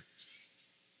right here.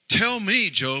 Tell me,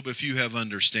 Job, if you have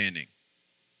understanding.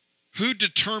 Who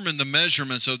determined the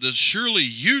measurements of this? Surely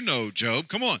you know, Job.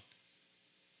 Come on.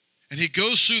 And he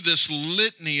goes through this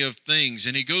litany of things,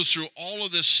 and he goes through all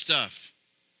of this stuff.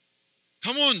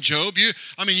 Come on, Job.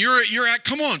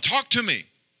 Come on, talk to me.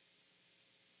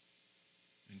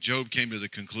 And Job came to the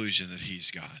conclusion that he's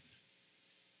God,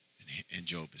 and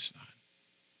Job is not.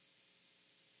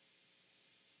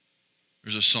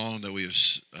 There's a song that we have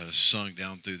sung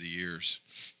down through the years.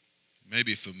 It may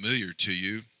be familiar to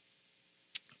you.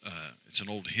 It's an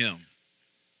old hymn,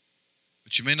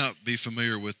 but you may not be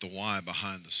familiar with the why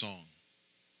behind the song.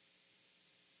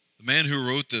 The man who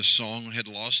wrote this song had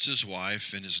lost his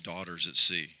wife and his daughters at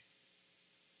sea.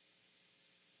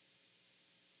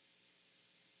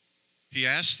 He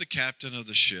asked the captain of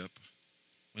the ship,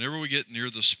 whenever we get near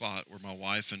the spot where my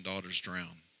wife and daughters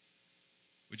drown,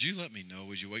 would you let me know?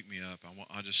 Would you wake me up?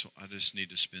 I just need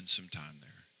to spend some time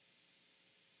there.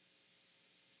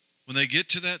 When they get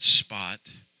to that spot,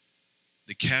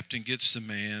 the captain gets the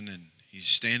man, and he's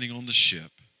standing on the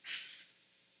ship.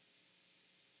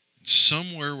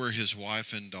 Somewhere where his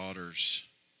wife and daughters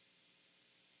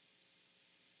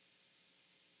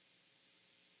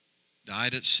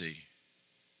died at sea,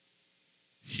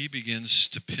 he begins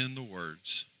to pen the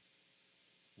words,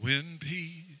 when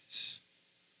peace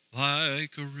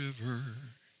like a river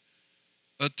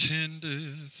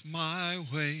attendeth my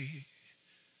way,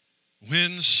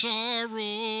 when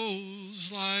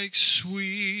sorrows like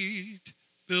sweet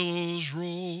billows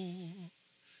roll,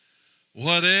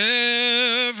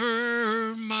 whatever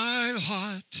my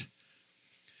lot,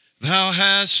 thou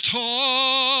hast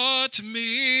taught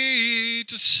me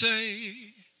to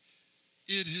say,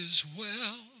 it is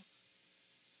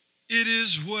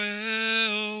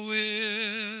well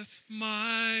with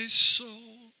my soul.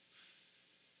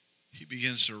 He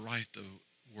begins to write the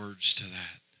words to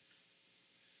that.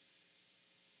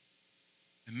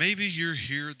 And maybe you're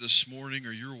here this morning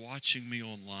or you're watching me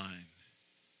online,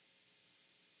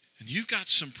 and you've got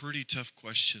some pretty tough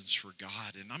questions for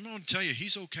God. And I'm going to tell you,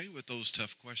 he's okay with those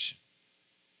tough questions.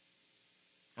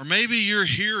 Or maybe you're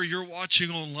here or you're watching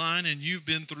online and you've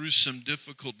been through some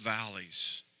difficult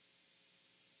valleys.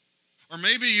 Or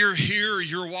maybe you're here or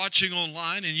you're watching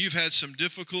online and you've had some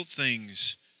difficult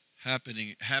things happen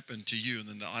to you in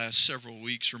the last several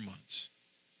weeks or months.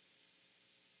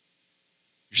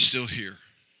 You're still here.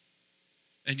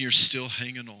 And you're still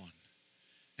hanging on.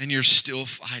 And you're still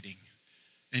fighting.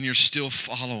 And you're still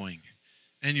following,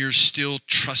 and you're still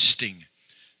trusting,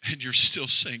 and you're still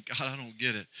saying, God, I don't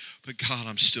get it, but God,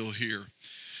 I'm still here.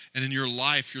 And in your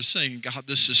life, you're saying, God,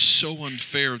 this is so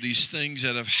unfair, these things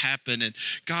that have happened, and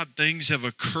God, things have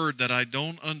occurred that I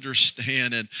don't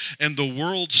understand, and the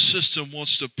world system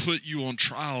wants to put you on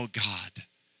trial, God.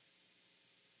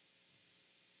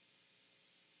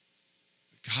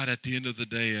 God, at the end of the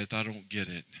day, if I don't get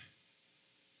it,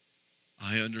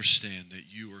 I understand that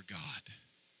you are God.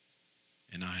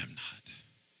 And I am not.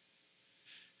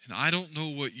 And I don't know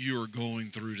what you are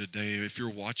going through today, if you're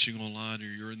watching online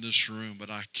or you're in this room, but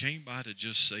I came by to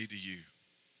just say to you,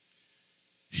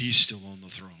 he's still on the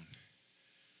throne.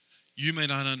 You may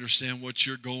not understand what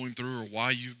you're going through or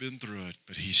why you've been through it,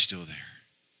 but he's still there.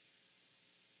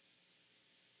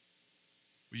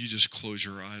 Will you just close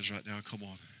your eyes right now? Come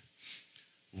on.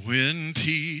 When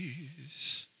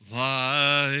peace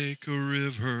like a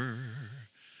river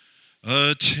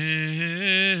attendeth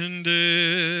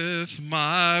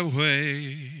my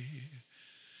way,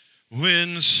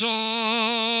 when sorrows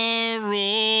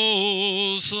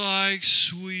like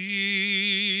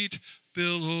sweet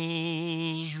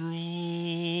billows roll,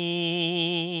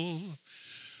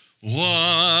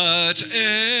 whatever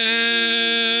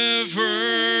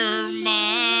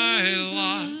my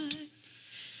lot,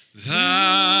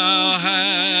 thou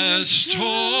hast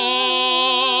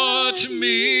taught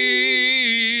me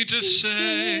to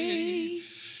say,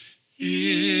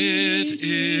 it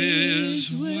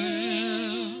is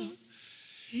well,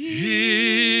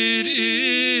 it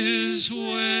is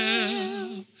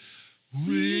well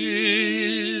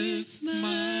with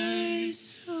my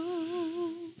soul.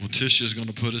 Well, Tisha's going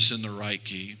to put us in the right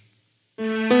key.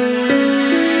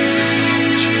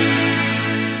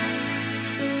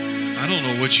 I don't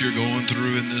know what you're going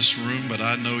through in this room, but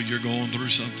I know you're going through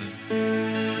something.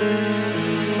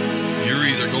 You're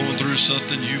either going through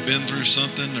something, you've been through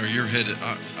something, or you're headed.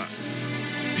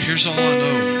 Here's all I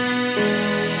know.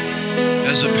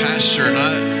 As a pastor, and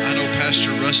I know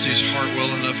Pastor Rusty's heart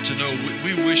well enough to know,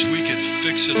 we wish we could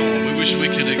fix it all. We wish we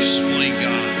could explain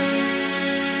God.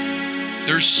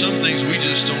 There's some things we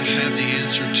just don't have the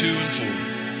answer to and for.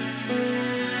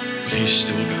 But he's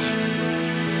still God.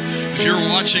 If you're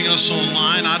watching us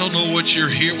online, I don't know what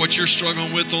you're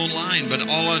struggling with online, but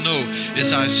all I know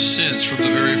is I sense from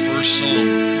the very first song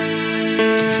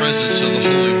the presence of the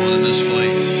Holy One in this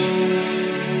place.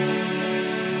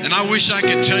 And I wish I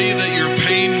could tell you that your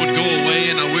pain would go away,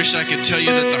 and I wish I could tell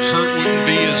you that the hurt wouldn't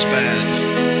be as bad.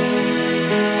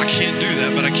 I can't do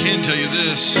that, but I can tell you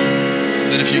this,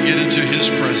 that if you get into his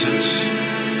presence,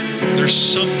 there's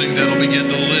something that'll begin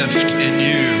to lift in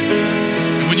you.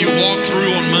 When you walk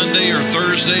through on Monday or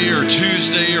Thursday or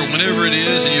Tuesday or whenever it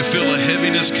is and you feel a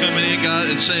heaviness coming in, God,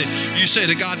 and you say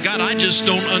to God, God, I just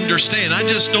don't understand. I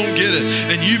just don't get it.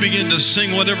 And you begin to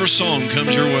sing whatever song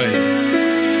comes your way.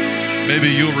 Maybe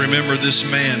you'll remember this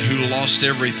man who lost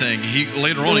everything.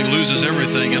 Later on, he loses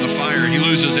everything in a fire. He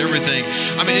loses everything.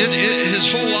 I mean,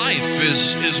 his whole life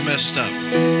is messed up.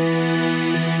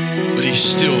 But he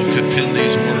still could pen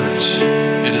these words,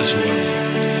 it is well.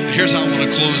 Here's how I want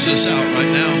to close this out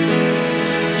right now.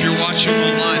 If you're watching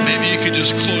online, maybe you could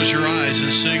just close your eyes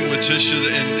and sing with Tisha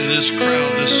and this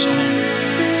crowd this song.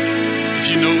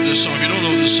 If you know this song, if you don't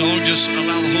know this song, just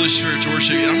allow the Holy Spirit to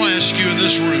worship you. I'm going to ask you in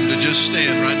this room to just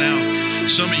stand right now.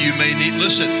 Some of you may need,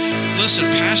 listen,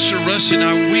 Pastor Rusty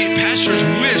and pastors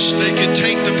wish they could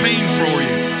take the pain for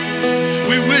you.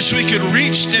 We wish we could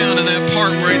reach down in that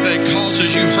part where that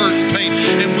causes you hurt and pain.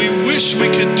 And we wish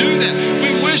we could do that.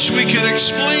 We wish we could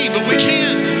explain, but we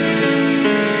can't.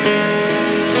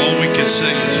 But all we can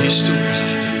say is He's still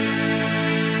God.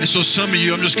 And so some of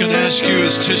you, I'm just going to ask you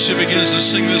as Tisha begins to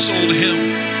sing this old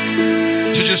hymn,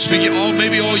 to just begin,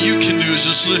 maybe all you can do is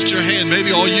just lift your hand.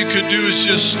 Maybe all you could do is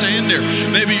just stand there.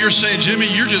 Maybe you're saying, Jimmy,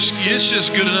 it's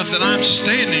just good enough that I'm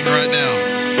standing right now.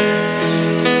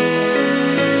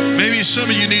 Maybe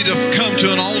some of you need to come to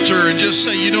an altar and just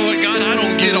say, you know what, God, I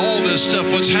don't get all this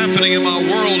stuff, what's happening in my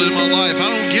world, in my life.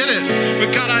 I don't get it.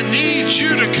 But God, I need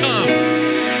you to come.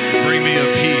 Bring me a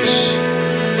peace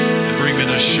and bring me an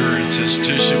assurance as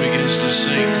Tisha begins to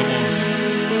sing. Come on.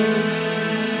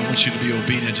 I want you to be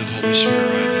obedient to the Holy Spirit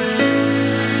right now.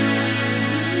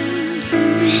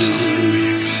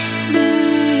 Hallelujah,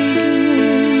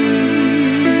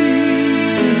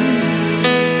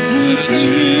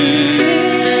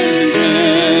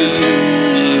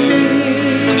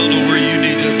 I don't know where you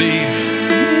need to be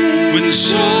when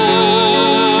sorrows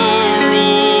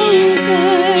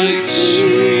like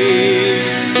sweet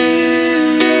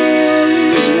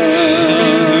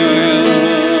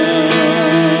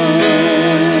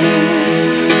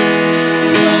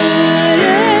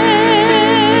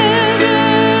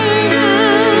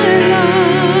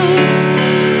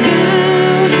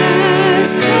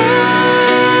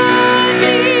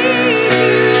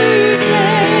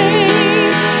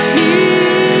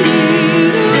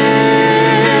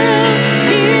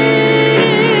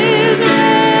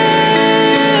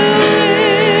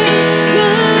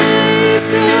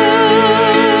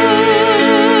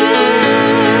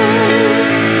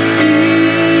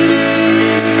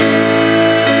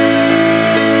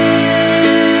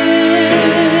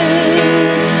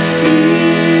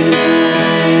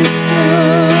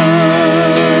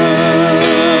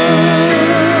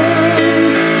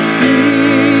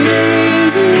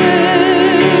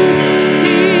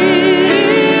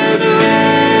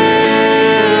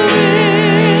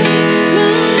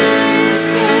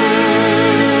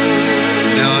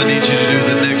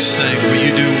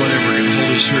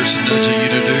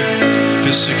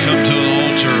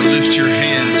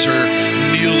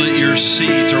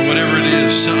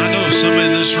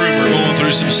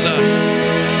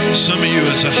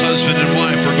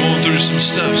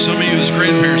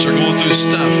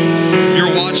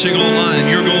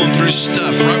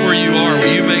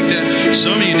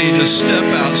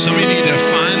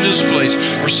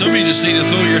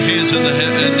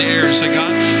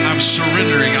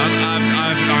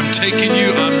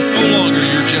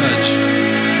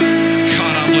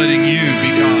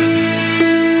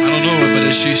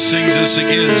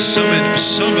billows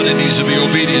Somebody needs to be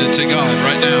obedient to God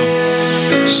right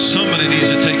now. Somebody needs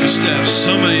to take a step.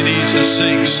 Somebody needs to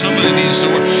sing. Somebody needs to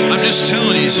work. I'm just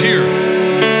telling you, He's here.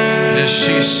 And as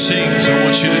she sings, I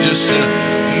want you to just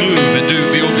move and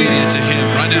be obedient to Him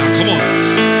right now. Come on.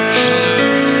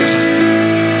 Hallelujah, God.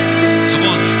 Come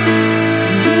on.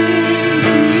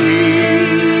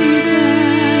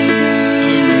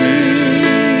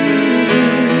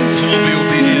 Come on, be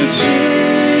obedient.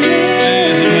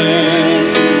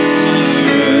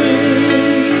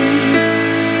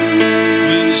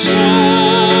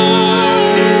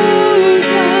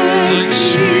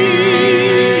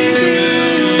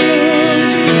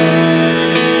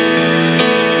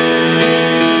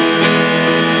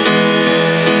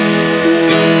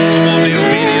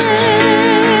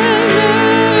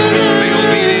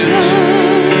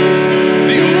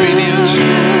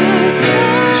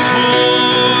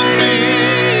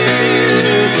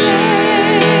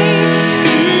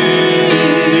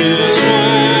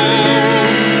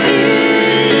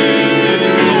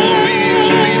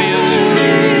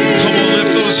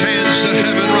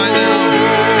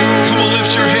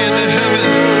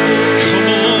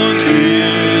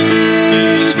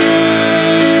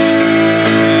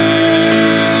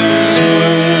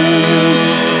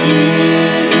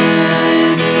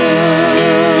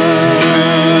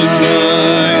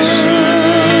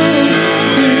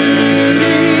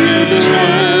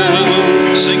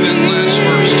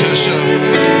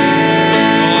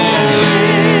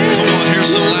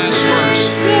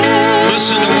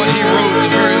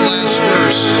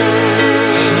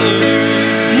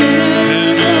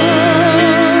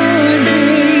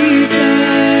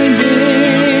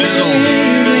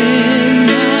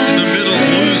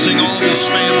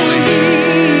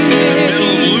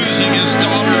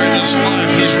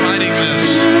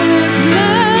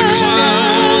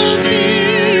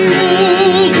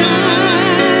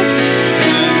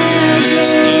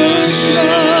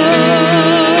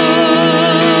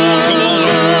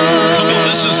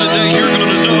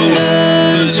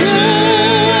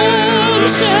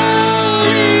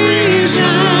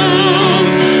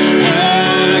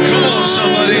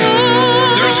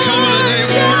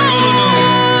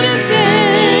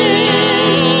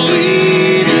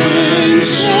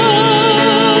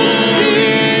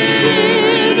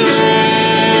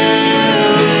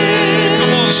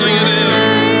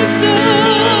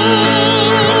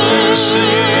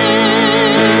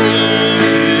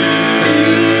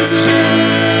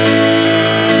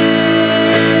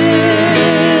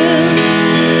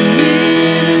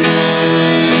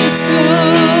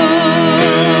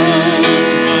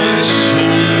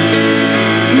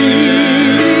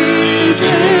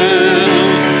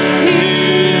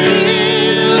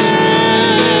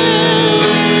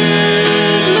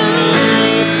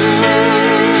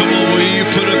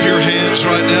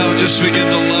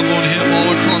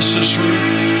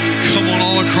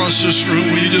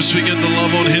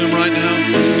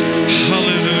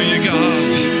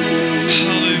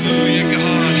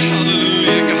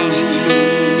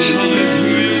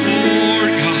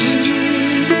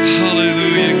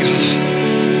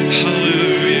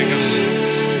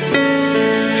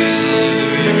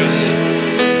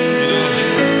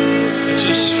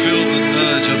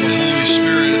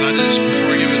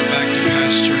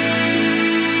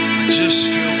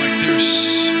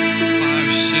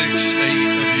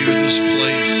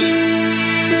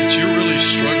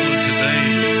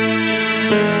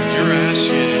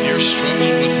 asking and you're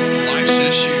struggling with life's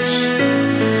issues,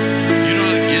 you're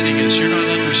not getting us, you're not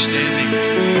understanding.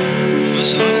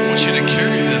 Listen, I don't want you to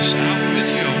carry this out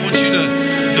with you. I want you to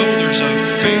know there's a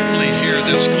family here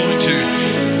that's going to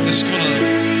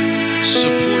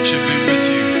support you, be with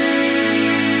you.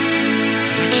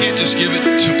 And I can't just give it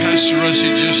to Pastor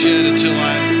Rusty just yet until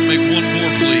I make one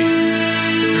more plea.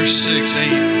 There's 6, 8,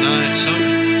 9,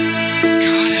 something.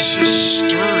 God is just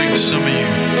stirring some of you.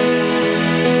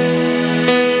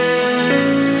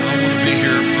 I want to be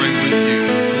here and pray with you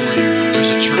and for you.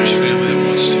 There's a church family that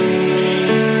wants to.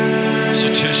 So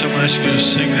Tish, I'm going to ask you to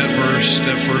sing that verse,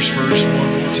 that first verse one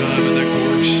more time in that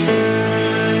chorus.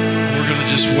 And we're going to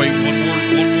just wait one more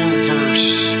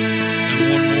verse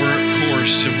and one more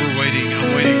chorus, and we're waiting.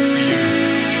 I'm waiting for you.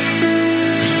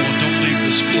 Come on, don't leave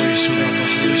this place without the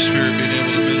Holy Spirit being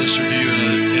able to minister to you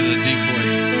in a deep way.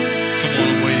 Come on,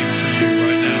 I'm waiting for you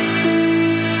right now.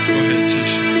 Go ahead,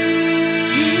 Tisha.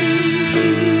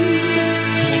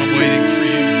 Come on, I'm waiting for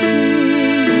you.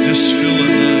 I just feel a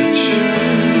nudge.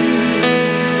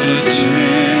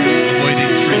 I'm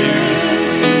waiting for you.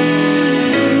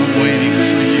 I'm waiting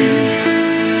for you.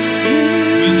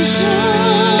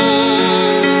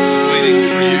 I'm waiting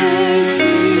for you.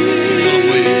 Come on, I'm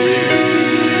waiting for you.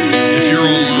 If you're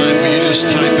online, will you just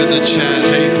type in the chat,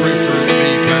 hey, pray for me,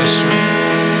 Pastor.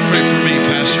 Pray for me,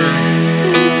 Pastor.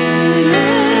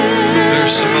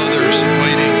 There's some others I'm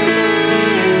waiting.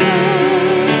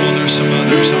 Come on, there's some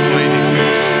others I'm waiting.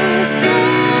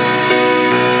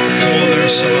 Come on,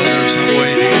 there's some others I'm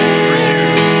waiting for you.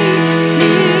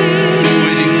 I'm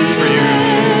waiting for you.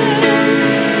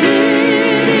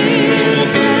 Come on.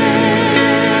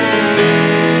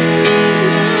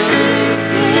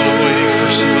 Come on, I'm waiting for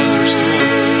some others. Come on.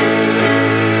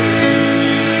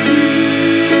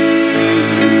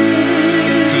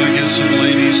 Could I get some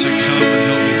ladies to come and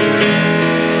help me pray?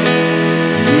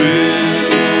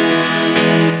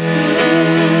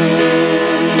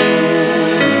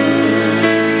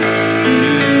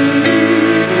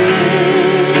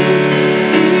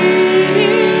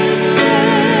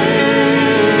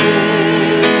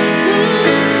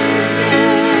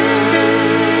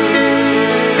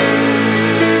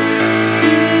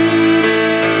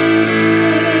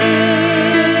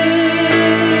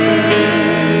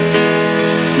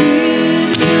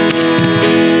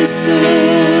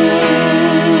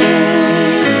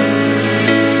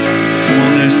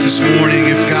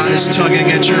 Tugging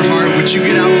at your heart, would you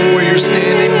get out from where you're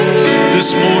standing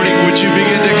this morning? Would you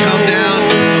begin to come down,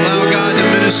 allow God to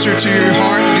minister to your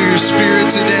heart and to your spirit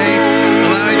today,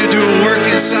 allow Him to do a work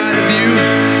inside of you?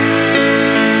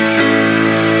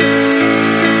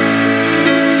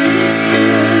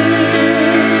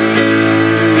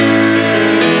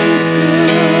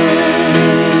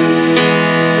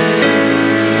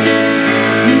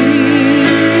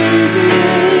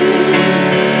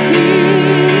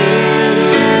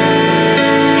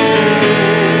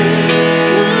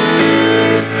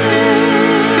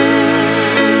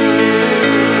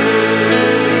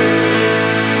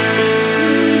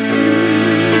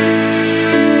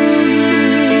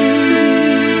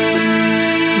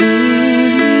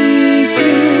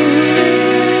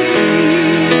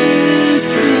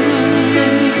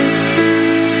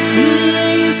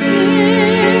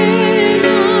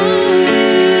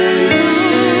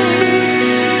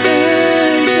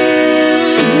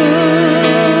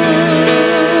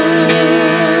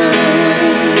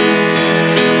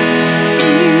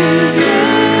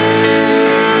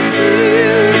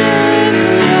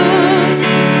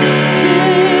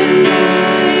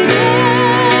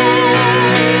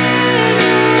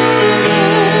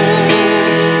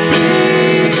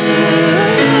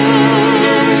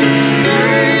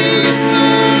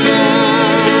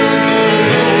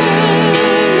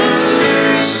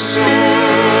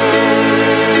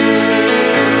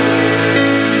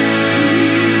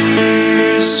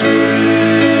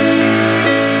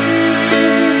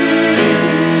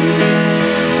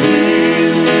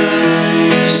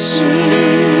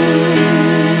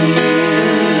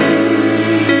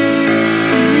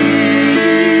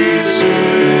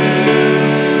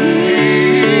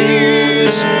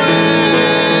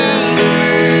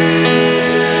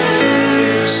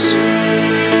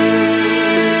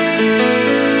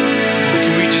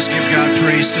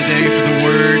 Today for the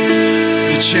word,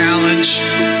 the challenge.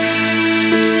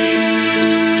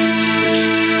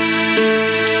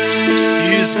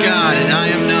 He is God and I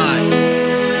am not.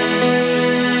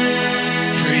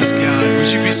 Praise God. Would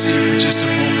you be seated for just a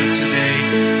moment today?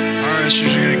 Our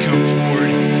ushers are going to come forward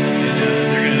and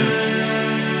we're going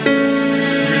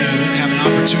to have an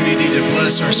opportunity to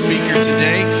bless our speaker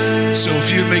today. So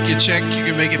if you would make a check, you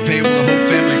can make it payable to Hope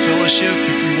Family Fellowship.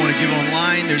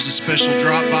 a special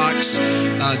Dropbox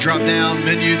drop-down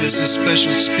menu that says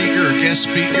special speaker or guest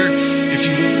speaker. If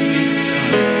you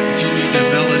need to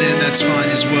mail it in, that's fine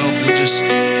as well. If you'll just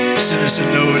send us a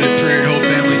note at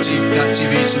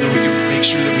prayer@hopefamilytv so that we can make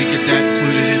sure that we get that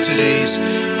included in today's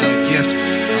gift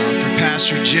for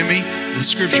Pastor Jimmy. The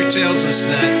scripture tells us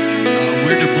that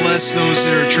we're to bless those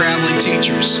that are traveling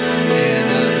teachers,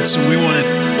 and so we want to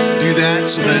do that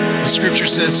so that the scripture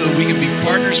says so we can be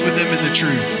partners with them in the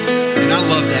truth. And I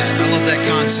love that. I love that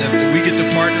concept that we get to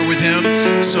partner with him.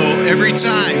 So every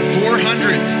time,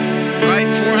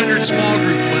 400 small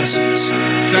group lessons.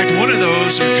 In fact, one of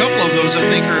those, or a couple of those, I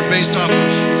think are based off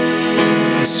of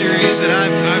a series that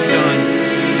I've done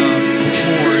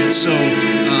before. And so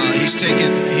he's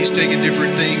taken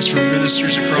different things from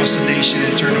ministers across the nation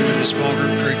and turned them into small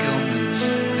group curriculum.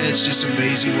 And it's just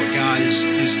amazing what God is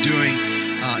doing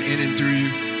in and through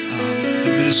the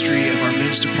ministry of our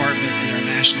men's department and our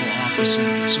national office.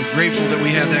 And so grateful that we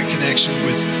have that connection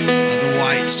with the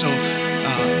Whites. So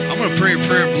I'm going to pray a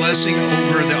prayer of blessing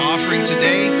over the offering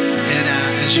today and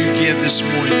as you give this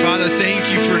morning. Father,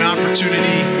 thank you for an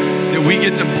opportunity that we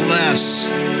get to bless.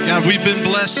 God, we've been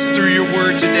blessed through your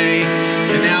word today,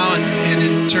 and now and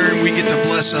in turn we get to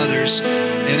bless others.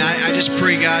 And I just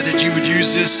pray, God, that you would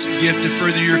use this gift to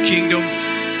further your kingdom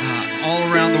all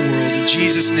around the world. In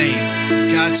Jesus' name,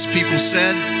 God's people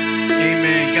said,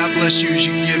 amen. God bless you as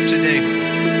you give today.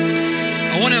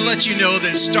 I want to let you know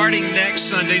that starting next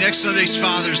Sunday's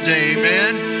Father's Day,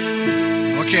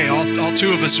 amen? Okay, all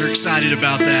two of us are excited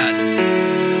about that.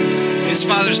 It's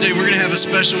Father's Day. We're going to have a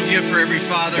special gift for every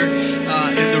father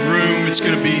in the room. It's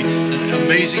going to be an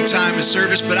amazing time of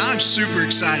service, but I'm super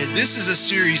excited. This is a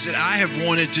series that I have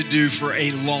wanted to do for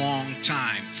a long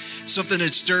time. Something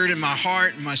that stirred in my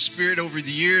heart and my spirit over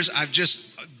the years. I've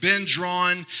just been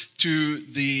drawn to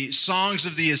the songs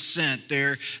of the ascent.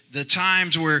 They're the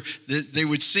times where they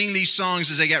would sing these songs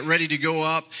as they got ready to go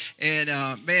up. And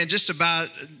man, just about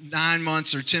 9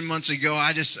 months or 10 months ago,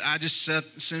 I just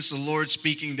sensed the Lord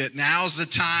speaking that now's the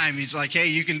time. He's like, hey,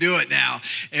 you can do it now.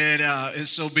 And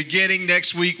so beginning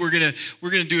next week, we're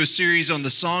gonna do a series on the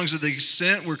songs of the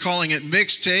ascent. We're calling it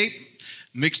Mixtape.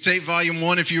 Mixtape Volume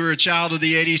 1. If you were a child of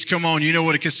the 80s, come on, you know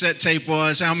what a cassette tape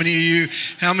was. How many of you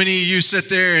sit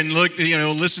there and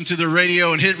listen to the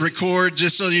radio and hit record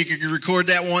just so you could record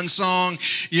that one song,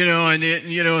 and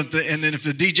then if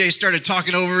the DJ started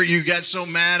talking over it, you got so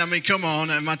mad. I mean, come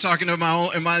on, am I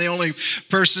the only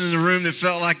person in the room that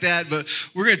felt like that? But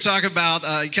we're going to talk about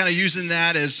kind of using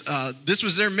that as this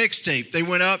was their mixtape. They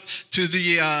went up to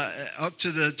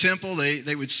the temple.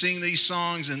 They would sing these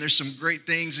songs, and there's some great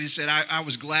things. He said, I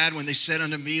was glad when they said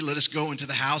unto me, let us go into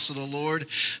the house of the Lord.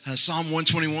 Psalm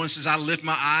 121 says, I lift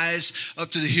my eyes up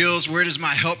to the hills. Where does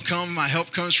my help come? My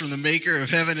help comes from the maker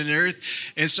of heaven and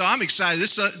earth. And so I'm excited.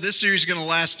 This series is going to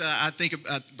last, I think,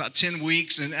 about 10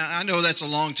 weeks. And I know that's a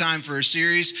long time for a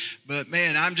series. But,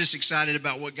 man, I'm just excited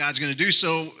about what God's going to do.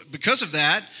 So because of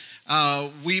that,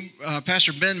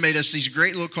 Pastor Ben made us these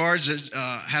great little cards that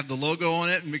have the logo on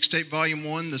it, Mixtape Volume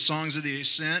 1, the Songs of the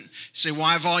Ascent. You say,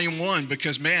 why Volume 1?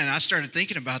 Because, man, I started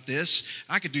thinking about this.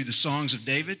 I could do the songs of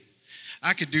David.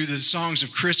 I could do the songs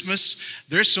of Christmas.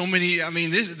 There's so many. I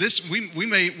mean,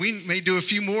 we may do a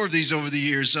few more of these over the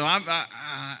years. So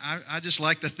I just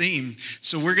like the theme.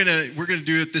 So we're gonna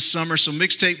do it this summer. So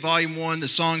Mixtape Volume 1, the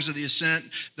Songs of the Ascent.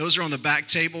 Those are on the back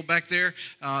table back there.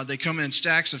 They come in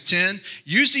stacks of 10.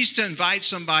 Use these to invite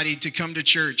somebody to come to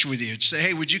church with you. Say,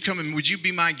 hey, would you come and would you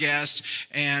be my guest?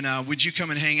 And would you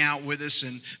come and hang out with us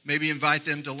and maybe invite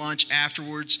them to lunch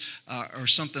afterwards or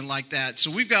something like that. So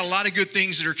we've got a lot of good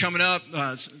things that are coming up.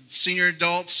 Senior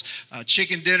adults,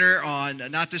 chicken dinner on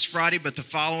not this Friday, but the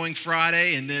following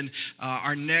Friday. And then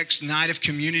our next night of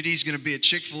community is going to be at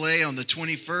Chick-fil-A on the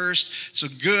 21st. So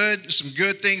some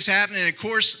good things happening. And of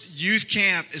course, youth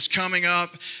camp is coming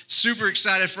up. Super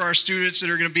excited for our students that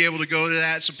are going to be able to go to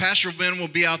that. So Pastor Ben will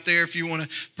be out there if you want to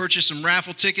purchase some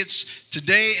raffle tickets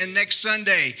today and next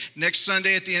Sunday. Next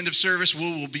Sunday at the end of service,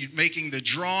 we will be making the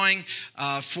drawing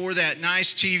for that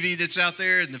nice TV that's out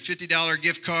there and the $50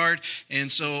 gift card.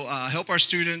 And so help our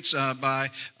students by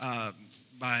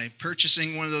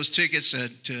purchasing one of those tickets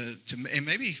and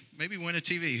maybe win a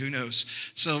TV. Who knows?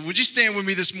 So would you stand with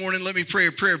me this morning? Let me pray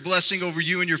a prayer of blessing over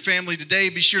you and your family today.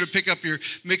 Be sure to pick up your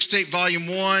Mixtape Volume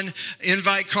 1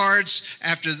 invite cards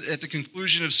at the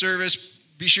conclusion of service.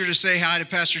 Be sure to say hi to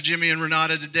Pastor Jimmy and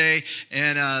Renata today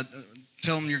and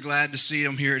tell them you're glad to see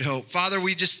them here at Hope. Father,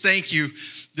 we just thank you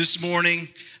this morning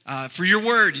for your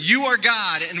word. You are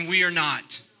God and we are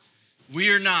not. We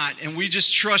are not, and we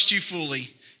just trust you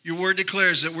fully. Your word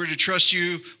declares that we're to trust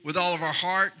you with all of our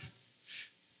heart,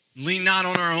 lean not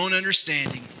on our own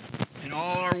understanding. In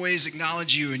all our ways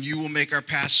acknowledge you, and you will make our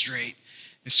path straight.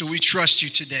 And so we trust you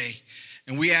today.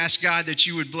 And we ask, God, that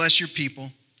you would bless your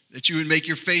people, that you would make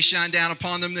your face shine down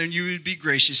upon them, and you would be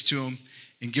gracious to them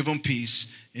and give them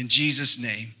peace. In Jesus'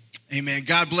 name, amen.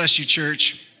 God bless you,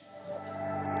 church.